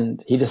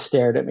 and he just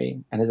stared at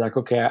me, and he's like,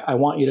 okay, I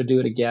want you to do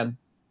it again.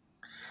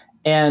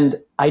 And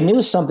I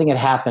knew something had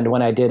happened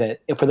when I did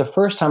it. For the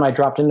first time, I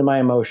dropped into my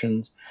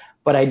emotions,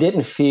 but I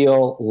didn't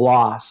feel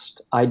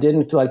lost. I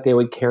didn't feel like they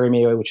would carry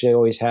me away, which they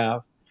always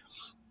have.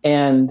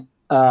 And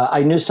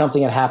I knew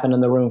something had happened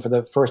in the room for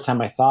the first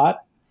time, I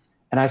thought.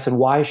 And I said,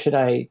 why should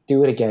I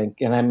do it again?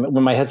 And I'm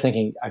in my head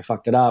thinking, I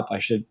fucked it up. I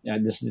should,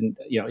 this isn't,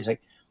 you know, he's like,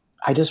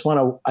 I just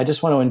want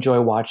to enjoy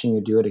watching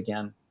you do it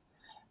again.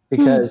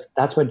 Because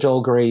that's what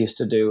Joel Grey used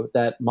to do,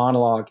 that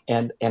monologue.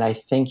 And I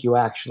think you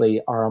actually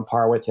are on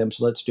par with him.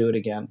 So let's do it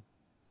again.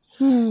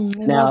 I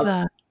love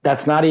that.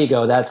 That's not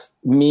ego. That's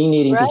me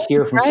needing to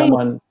hear from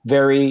someone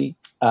very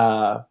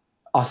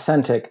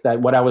authentic that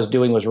what I was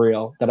doing was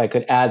real, that I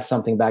could add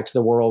something back to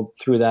the world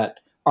through that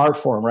art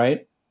form,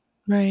 right?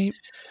 Right.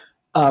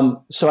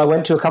 So I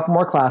went to a couple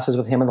more classes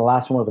with him, and the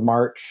last one was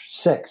March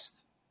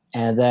 6th.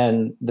 And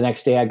then the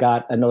next day I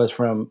got a notice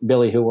from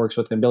Billy, who works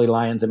with him, Billy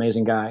Lyons,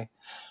 amazing guy.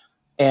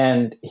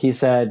 And he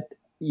said,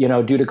 you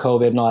know, due to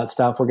COVID and all that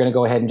stuff, we're going to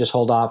go ahead and just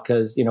hold off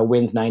because, you know,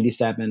 Wynn's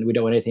 97. We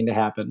don't want anything to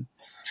happen.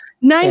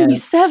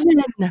 97.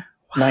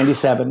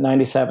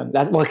 97.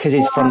 That, well, because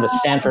he's from the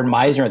Sanford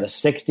Meisner of the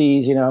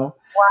 60s, you know.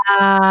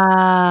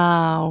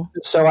 Wow.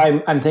 So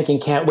I'm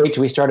thinking, can't wait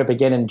till we start up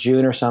again in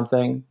June or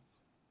something.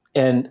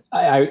 And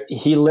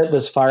he lit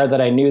this fire that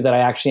I knew that I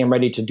actually am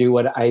ready to do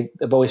what I've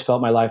always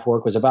felt my life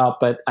work was about,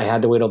 but I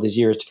had to wait all these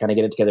years to kind of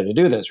get it together to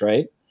do this,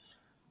 right?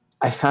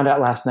 I found out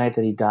last night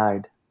that he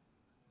died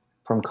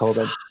from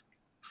COVID.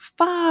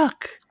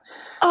 Fuck.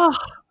 Oh,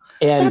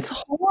 and that's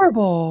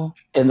horrible.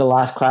 In the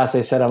last class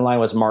they said online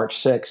was March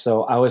 6th.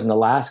 So I was in the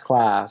last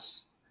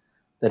class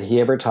that he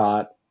ever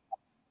taught.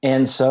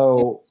 And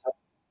so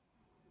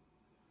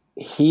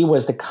he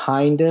was the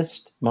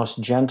kindest,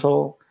 most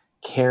gentle,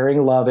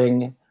 caring,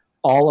 loving,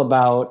 all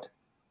about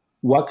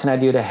what can I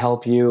do to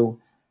help you,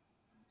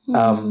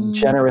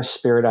 generous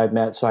spirit I've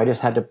met. So I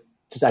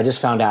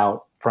just found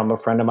out from a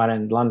friend of mine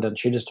in London.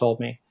 She just told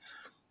me.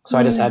 So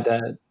I just had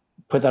to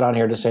put that on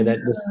here to say that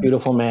this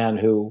beautiful man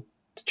who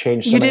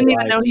changed so many lives. You didn't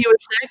even know he was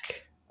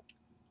sick?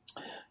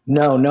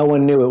 No, no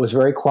one knew. It was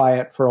very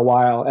quiet for a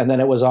while. And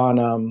then it was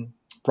on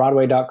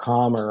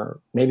Broadway.com or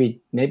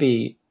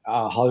maybe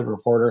Hollywood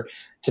Reporter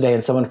today,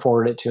 and someone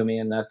forwarded it to me.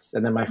 And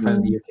then my friend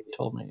in the UK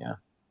told me. Yeah.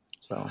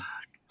 So,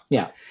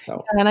 yeah.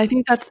 So, and I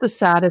think that's the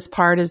saddest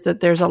part, is that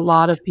there's a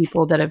lot of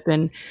people that have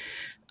been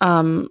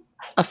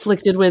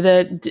afflicted with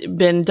it,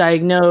 been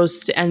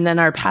diagnosed, and then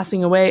are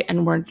passing away,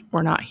 and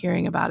we're not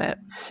hearing about it.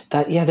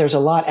 There's a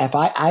lot.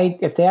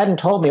 If they hadn't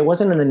told me, it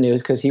wasn't in the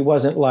news because he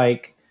wasn't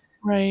like,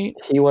 right.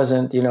 He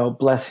wasn't, you know,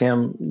 bless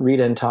him,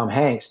 Rita and Tom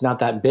Hanks, not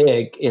that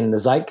big in the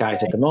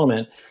zeitgeist at the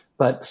moment,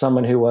 but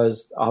someone who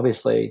was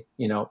obviously,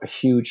 you know, a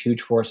huge,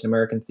 huge force in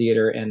American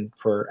theater, and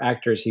for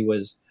actors, he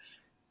was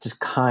just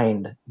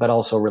kind, but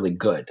also really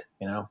good,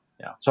 you know.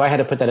 Yeah. So I had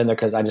to put that in there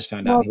because I just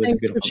found out he was a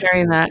beautiful man. Thanks for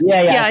sharing that.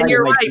 Yeah, and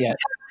you're right.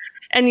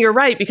 And you're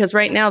right, because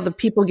right now the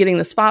people getting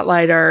the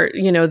spotlight are,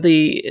 you know,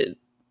 the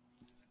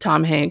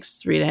Tom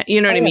Hanks, Rita.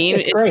 You know what I mean?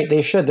 It's great.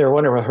 They should. They're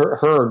wonderful.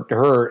 Her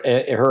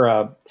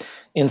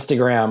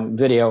Instagram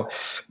video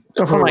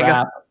of her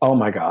rap. Oh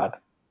my God.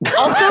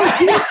 Also,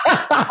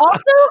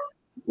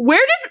 where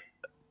did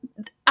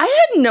I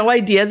had no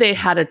idea they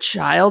had a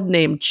child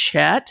named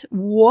Chet.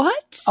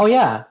 What? Oh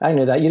yeah, I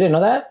knew that. You didn't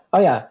know that? Oh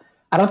yeah.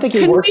 I don't think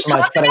he works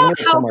much, but I knew it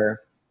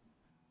somewhere.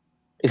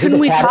 He's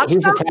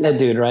the tatted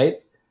dude, right?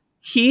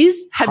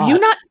 Have you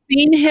not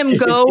seen him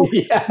go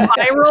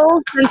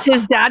viral since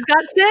his dad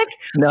got sick?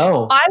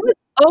 No.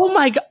 Oh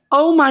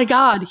my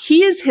God.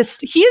 He is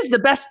the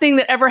best thing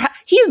that ever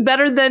he is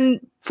better than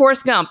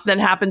Forrest Gump than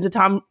happened to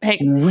Tom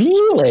Hanks.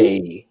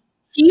 Really?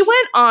 He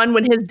went on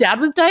when his dad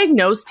was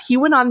diagnosed. He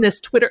went on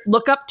this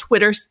look up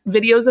Twitter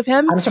videos of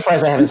him. I'm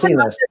surprised I haven't seen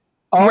this.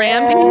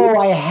 Oh,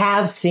 I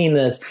have seen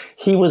this.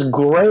 He was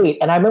great.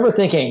 And I remember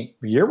thinking,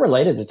 you're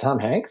related to Tom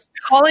Hanks?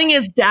 Calling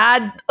his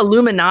dad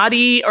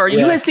Illuminati, or you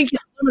guys think he's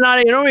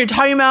Illuminati. I don't know what you're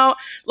talking about.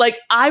 Like,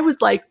 I was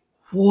like,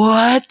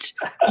 what?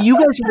 You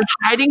guys were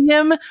hiding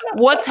him?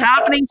 What's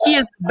happening? He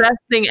is the best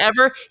thing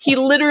ever. He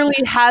literally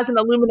has an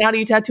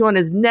Illuminati tattoo on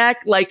his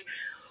neck. Like,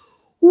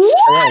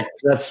 what? Sick.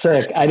 That's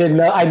sick. I didn't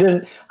know. I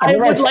would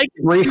like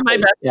to be my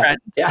best friend.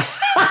 Yeah.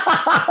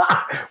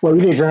 Well,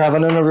 you need to have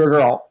an interview,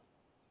 girl.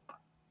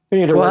 You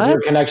need to work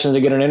your connections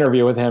to get an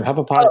interview with him. Have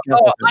a podcast.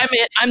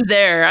 I'm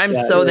there. I'm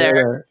so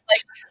there.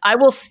 Like, I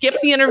will skip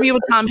the interview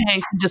with Tom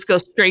Hanks and just go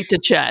straight to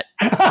Chet.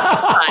 Fine.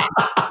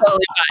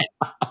 Totally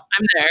fine.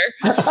 I'm there.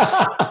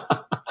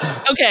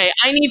 Okay,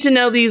 I need to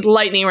know these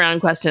lightning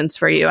round questions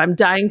for you. I'm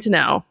dying to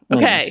know.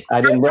 Okay.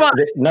 None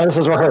of this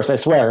is rehearsed. I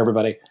swear,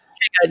 everybody. Okay,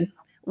 good.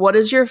 What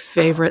is your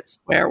favorite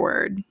swear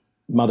word?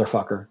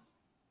 Motherfucker.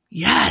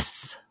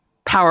 Yes.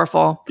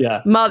 Powerful.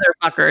 Yeah.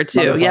 Motherfucker, too.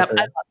 Motherfucker. Yep.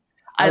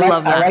 I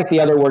love that. I like the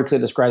other word because it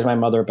describes my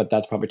mother, but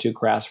that's probably too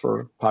crass for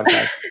a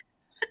podcast.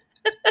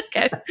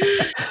 Okay.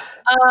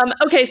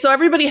 Okay, so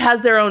everybody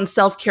has their own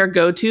self-care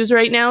go-tos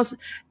right now.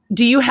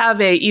 Do you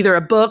have either a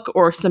book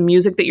or some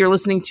music that you're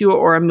listening to,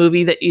 or a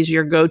movie that is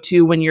your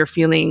go-to when you're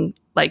feeling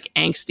like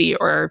angsty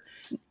or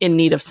in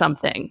need of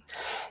something?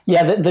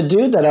 Yeah, the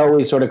dude that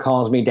always sort of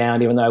calms me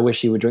down, even though I wish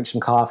he would drink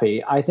some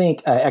coffee, I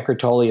think Eckhart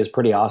Tolle is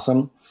pretty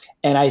awesome.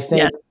 And I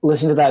think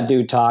listening to that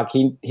dude talk,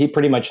 he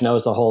pretty much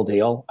knows the whole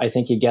deal. I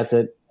think he gets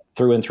it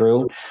through and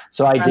through.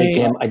 So I dig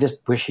him. I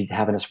just wish he'd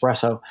have an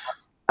espresso.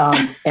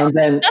 And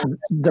then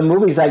the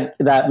movies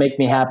that make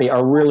me happy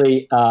are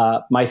really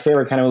my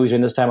favorite kind of movies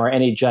during this time are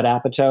any Judd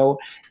Apatow,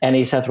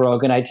 any Seth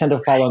Rogen. I tend to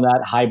follow in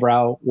that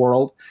highbrow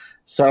world.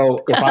 So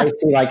if I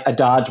see like a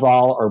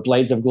Dodgeball or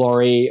Blades of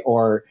Glory,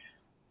 or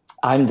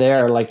I'm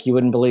there, like you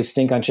wouldn't believe,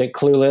 Stink on Shit,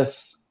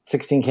 Clueless,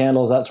 16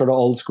 Candles, that sort of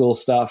old school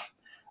stuff.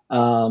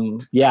 I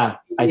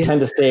tend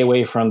to stay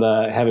away from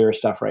the heavier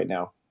stuff right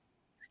now.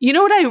 You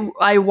know what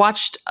I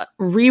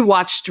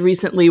rewatched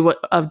recently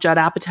of Judd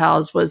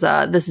Apatow's was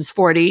This Is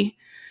 40.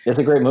 It's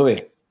a great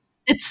movie.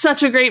 It's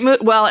such a great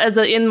movie. Well,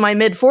 in my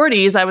mid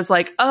 40s, I was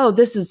like, oh,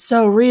 this is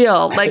so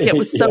real. Like, it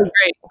was so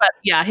great. But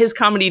yeah, his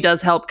comedy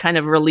does help kind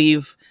of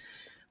relieve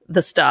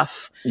the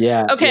stuff.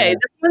 Yeah. Okay,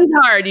 this one's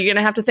hard. You're going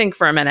to have to think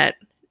for a minute.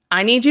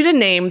 I need you to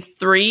name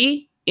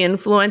 3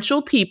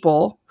 influential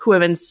people who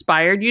have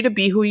inspired you to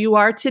be who you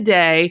are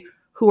today,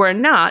 who are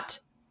not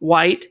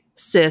white,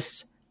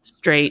 cis,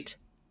 straight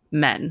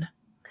men.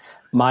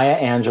 Maya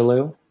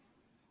Angelou.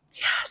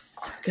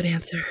 Yes, good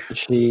answer.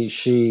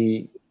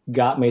 She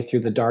got me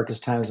through the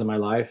darkest times of my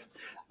life.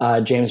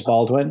 James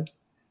Baldwin.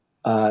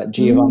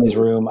 Giovanni's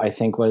Room, I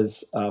think,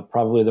 was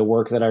probably the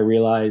work that I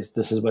realized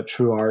this is what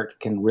true art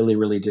can really,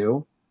 really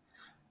do.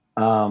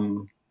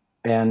 Oh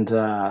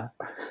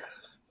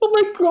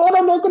my God,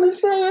 I'm not going to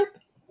say it.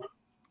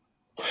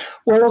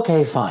 Well,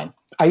 okay, fine.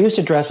 I used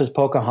to dress as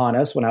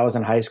Pocahontas when I was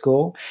in high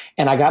school,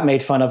 and I got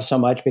made fun of so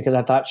much because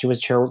I thought she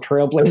was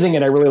trailblazing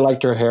and I really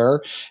liked her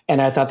hair.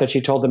 And I thought that she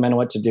told the men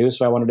what to do.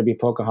 So I wanted to be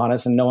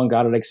Pocahontas, and no one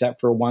got it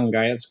except for one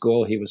guy at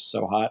school. He was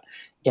so hot.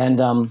 And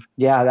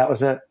that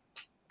was it.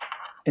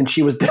 And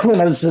she was definitely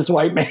not a cis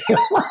white male.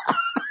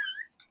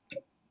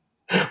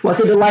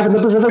 Welcome to life in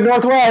the Pacific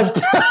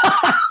Northwest.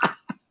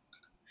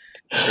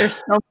 There's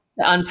so much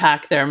to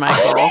unpack there,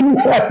 Michael. I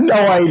have no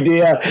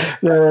idea.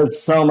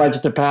 There's so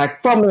much to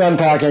pack. From the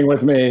unpacking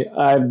with me.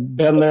 I've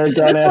been there,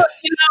 done it.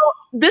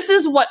 This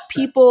is what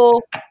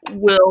people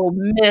will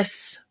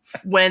miss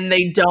when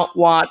they don't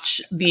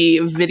watch the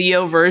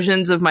video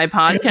versions of my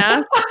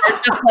podcast.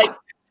 They're just like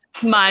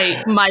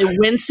my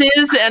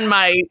winces and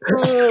my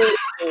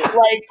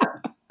like.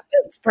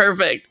 It's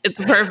perfect.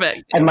 It's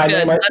perfect. And my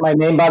name,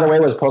 by the way,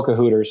 was Polka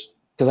Hooters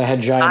because I had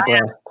giant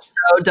breasts.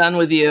 I'm so done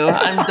with you.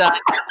 I'm done.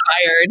 You're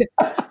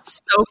fired.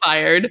 So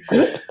fired.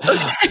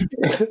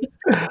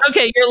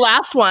 Okay, your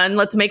last one.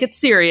 Let's make it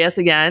serious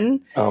again.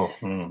 Oh.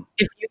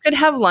 If you could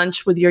have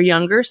lunch with your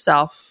younger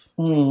self,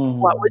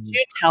 what would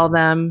you tell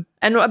them?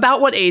 And about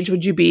what age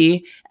would you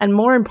be? And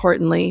more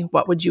importantly,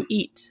 what would you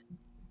eat?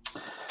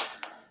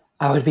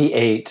 I would be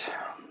 8.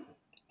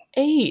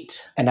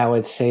 8. And I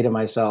would say to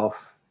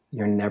myself,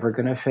 you're never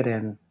going to fit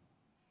in.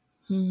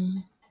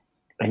 And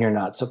you're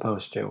not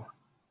supposed to.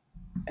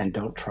 And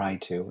don't try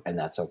to. And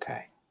that's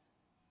okay.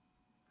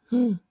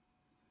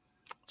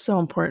 So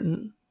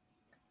important.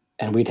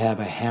 And we'd have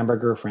a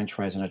hamburger, French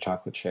fries, and a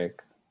chocolate shake.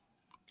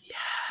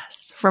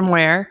 Yes. From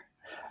where?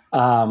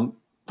 From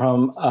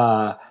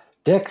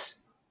Dick's.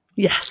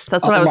 Yes,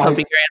 that's what I was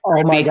hoping your answer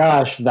would be. Oh my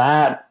gosh, Do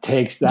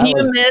you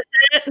miss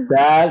it?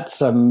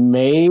 That's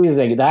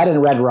amazing. That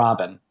and Red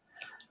Robin.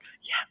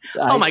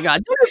 Yeah. Oh my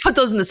God, don't put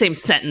those in the same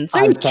sentence.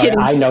 Are you kidding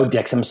me? I know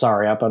Dick's. I'm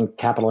sorry. Up on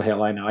Capitol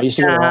Hill, I know. I used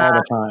to go there all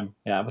the time.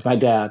 Yeah, with my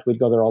dad. We'd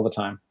go there all the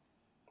time.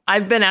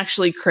 I've been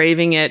actually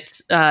craving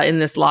it in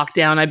this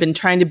lockdown. I've been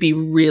trying to be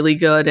really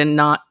good and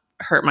not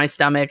hurt my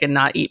stomach and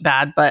not eat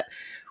bad, but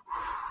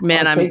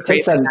man, I'm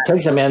take some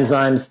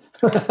enzymes.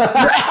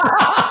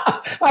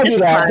 I do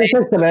that.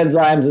 Take some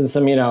enzymes and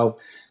some,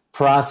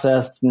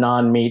 processed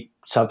non-meat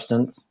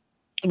substance.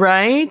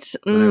 Right?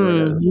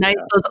 Nice. Yeah.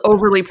 Those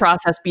overly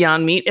processed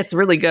Beyond Meat. It's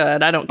really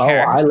good. I don't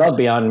care. Oh, I love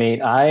Beyond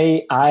Meat.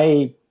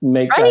 I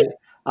make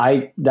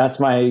that's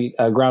my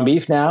ground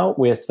beef now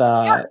with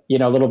a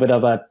little bit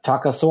of a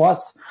taco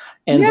sauce.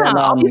 And then,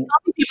 all these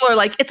people are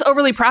like, it's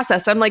overly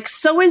processed. I'm like,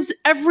 so is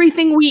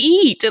everything we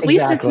eat. At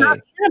least it's not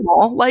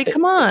animal. Like,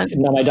 come on.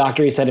 No, my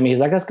doctor, he said to me, he's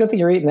like, that's good that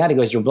you're eating that. He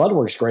goes, your blood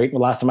works great.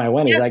 Well, last time I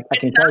went, he's like, I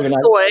can tell you're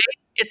not soy.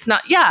 It's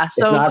not. Yeah.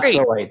 So it's not great.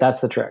 soy.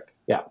 That's the trick.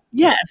 Yeah.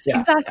 Yes,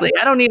 exactly.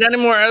 Yeah. I don't need any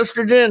more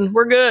estrogen.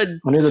 We're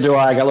good. Well, neither do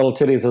I. I got little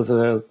titties as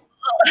it is.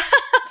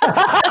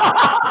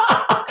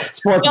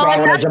 Sports bra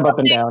when I jump up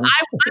and down.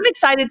 I'm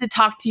excited to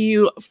talk to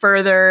you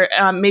further,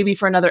 maybe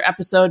for another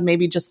episode,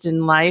 maybe just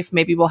in life.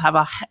 Maybe we'll have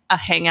a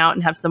hangout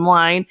and have some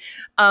wine.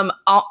 On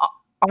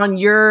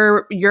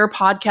your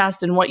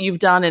podcast and what you've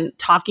done and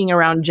talking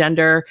around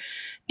gender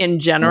in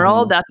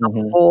general, that's a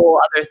whole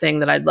other thing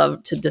that I'd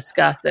love to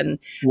discuss. And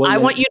I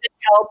want you to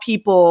tell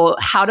people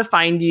how to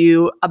find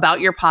you, about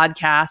your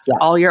podcast,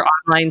 all your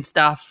online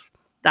stuff.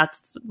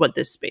 That's what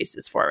this space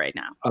is for right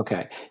now.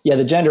 Okay. Yeah,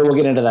 the gender, we'll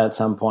get into that at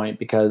some point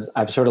because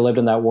I've sort of lived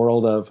in that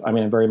world of,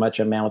 I'm very much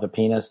a man with a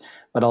penis,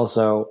 but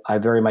also I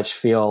very much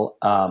feel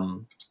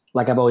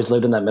like I've always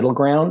lived in that middle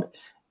ground.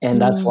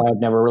 And that's why I've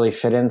never really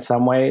fit in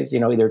some ways,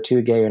 either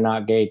too gay or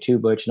not gay, too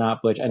butch,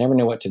 not butch. I never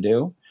knew what to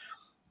do.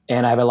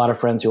 And I have a lot of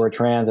friends who are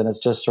trans and it's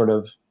just sort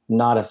of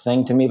not a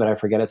thing to me, but I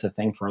forget it's a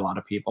thing for a lot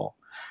of people.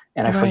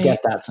 And I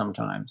forget that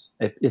sometimes.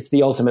 It's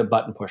the ultimate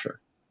button pusher.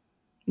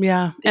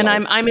 Yeah. And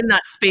I'm in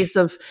that space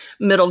of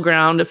middle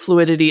ground of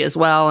fluidity as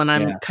well. And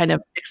I'm kind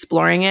of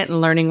exploring it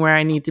and learning where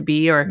I need to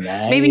be, or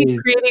maybe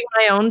creating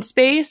my own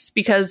space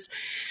because,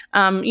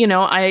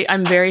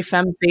 I'm very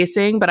femme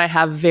facing, but I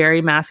have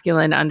very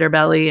masculine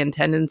underbelly and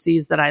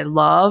tendencies that I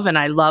love. And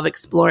I love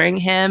exploring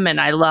him.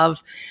 And I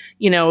love,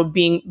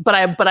 but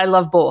I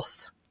love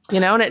both,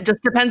 and it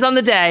just depends on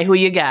the day who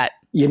you get.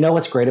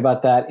 What's great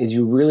about that is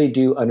you really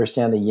do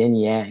understand the yin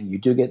yang. You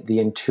do get the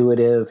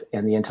intuitive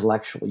and the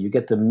intellectual. You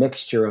get the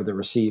mixture of the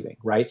receiving,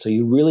 right? So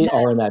you really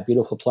are in that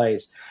beautiful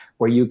place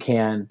where you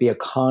can be a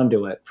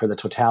conduit for the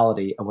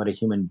totality of what a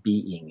human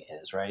being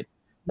is, right?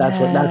 That's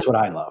what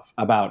I love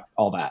about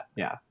all that.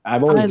 Yeah.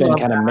 I've always been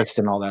kind of mixed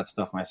in all that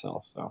stuff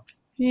myself. So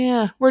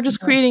yeah, we're just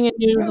creating a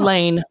new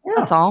lane.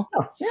 That's all.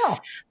 Yeah.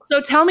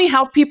 So tell me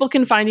how people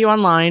can find you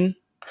online.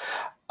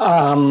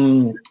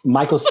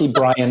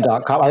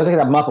 MichaelCBryan.com. I look at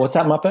that Muppet. What's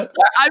that Muppet?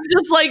 I'm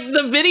just like,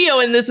 the video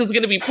in this is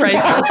going to be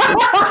priceless.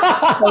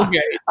 So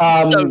great.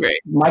 So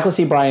great.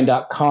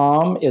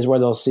 MichaelCBryan.com is where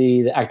they'll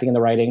see the acting and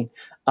the writing.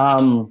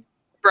 Bryan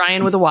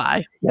with a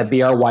Y. Yeah,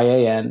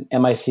 Bryan,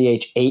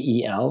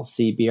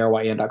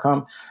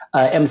 MichaelCBryan.com.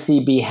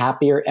 MCB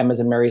Happier, M as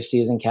in Mary,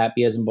 C as in cat,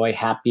 B as in boy,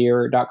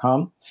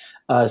 happier.com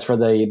is for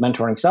the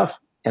mentoring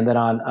stuff. And then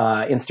on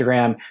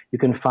Instagram, you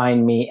can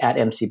find me at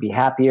MCB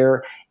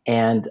Happier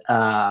and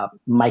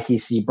Mikey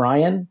C.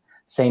 Bryan.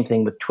 Same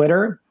thing with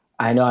Twitter.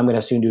 I know I'm going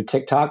to soon do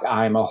TikTok.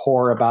 I'm a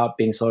whore about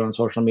being sold on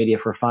social media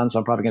for fun, so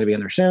I'm probably going to be in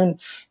there soon.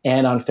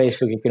 And on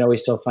Facebook, you can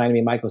always still find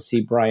me,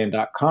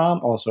 MichaelCBryan.com,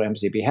 also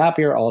MCB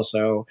Happier,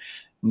 also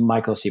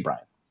Michael C.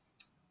 Bryan.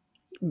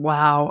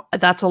 Wow,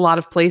 that's a lot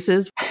of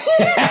places.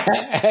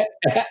 Thank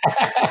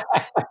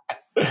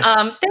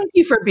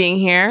you for being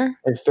here.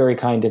 It's very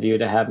kind of you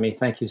to have me.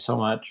 Thank you so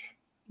much.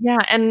 Yeah.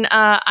 And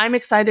I'm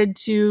excited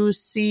to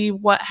see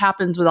what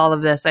happens with all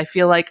of this. I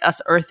feel like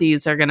us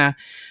earthies are going to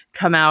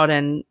come out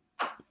and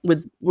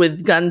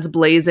with guns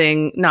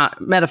blazing, not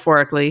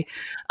metaphorically,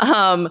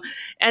 and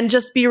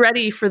just be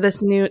ready for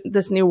this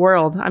new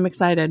world. I'm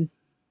excited.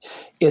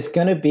 It's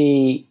going to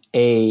be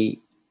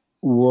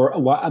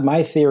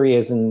my theory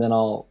is, and then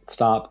I'll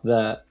stop.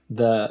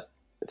 The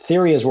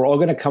theory is we're all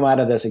going to come out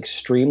of this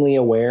extremely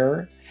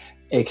aware,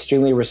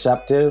 extremely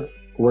receptive.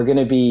 We're going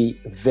to be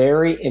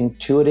very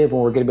intuitive,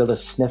 and we're going to be able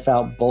to sniff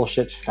out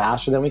bullshit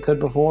faster than we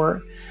could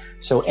before.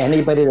 So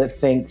anybody that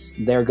thinks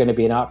they're going to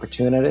be an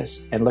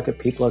opportunist and look at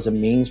people as a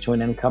means to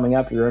an end coming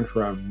up, you're in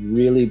for a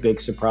really big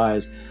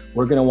surprise.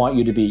 We're going to want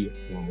you to be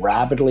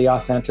rabidly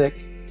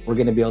authentic. We're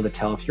going to be able to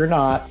tell if you're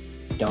not.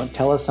 Don't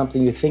tell us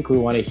something you think we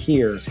want to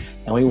hear.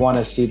 And we want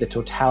to see the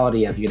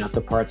totality of you, not the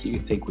parts that you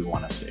think we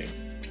want to see.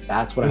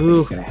 That's what I think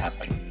is going to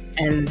happen.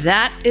 And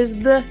that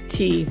is the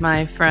tea,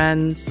 my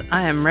friends.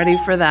 I am ready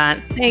for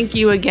that. Thank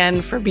you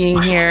again for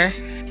being here.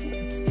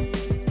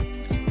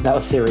 That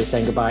was Siri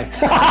saying goodbye.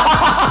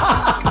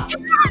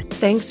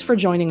 Thanks for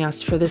joining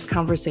us for this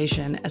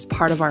conversation as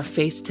part of our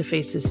Face to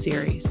Faces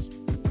series.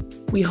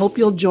 We hope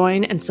you'll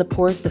join and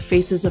support the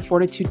Faces of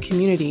Fortitude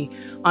community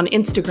on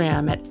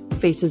Instagram at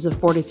Faces of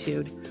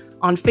Fortitude,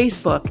 on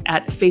Facebook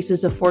at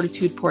Faces of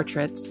Fortitude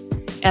Portraits,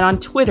 and on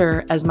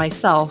Twitter as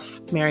myself,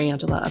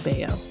 Mariangela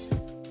Abello.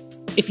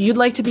 If you'd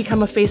like to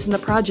become a face in the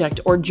project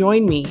or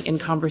join me in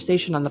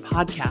conversation on the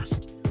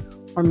podcast,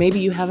 or maybe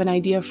you have an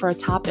idea for a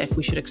topic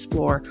we should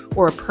explore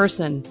or a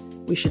person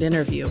we should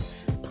interview,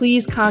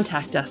 please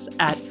contact us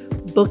at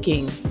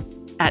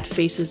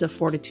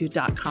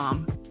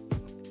booking@facesoffortitude.com.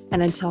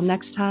 And until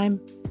next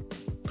time,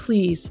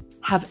 please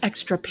have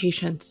extra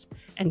patience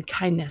and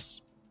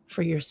kindness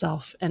for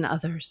yourself and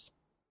others.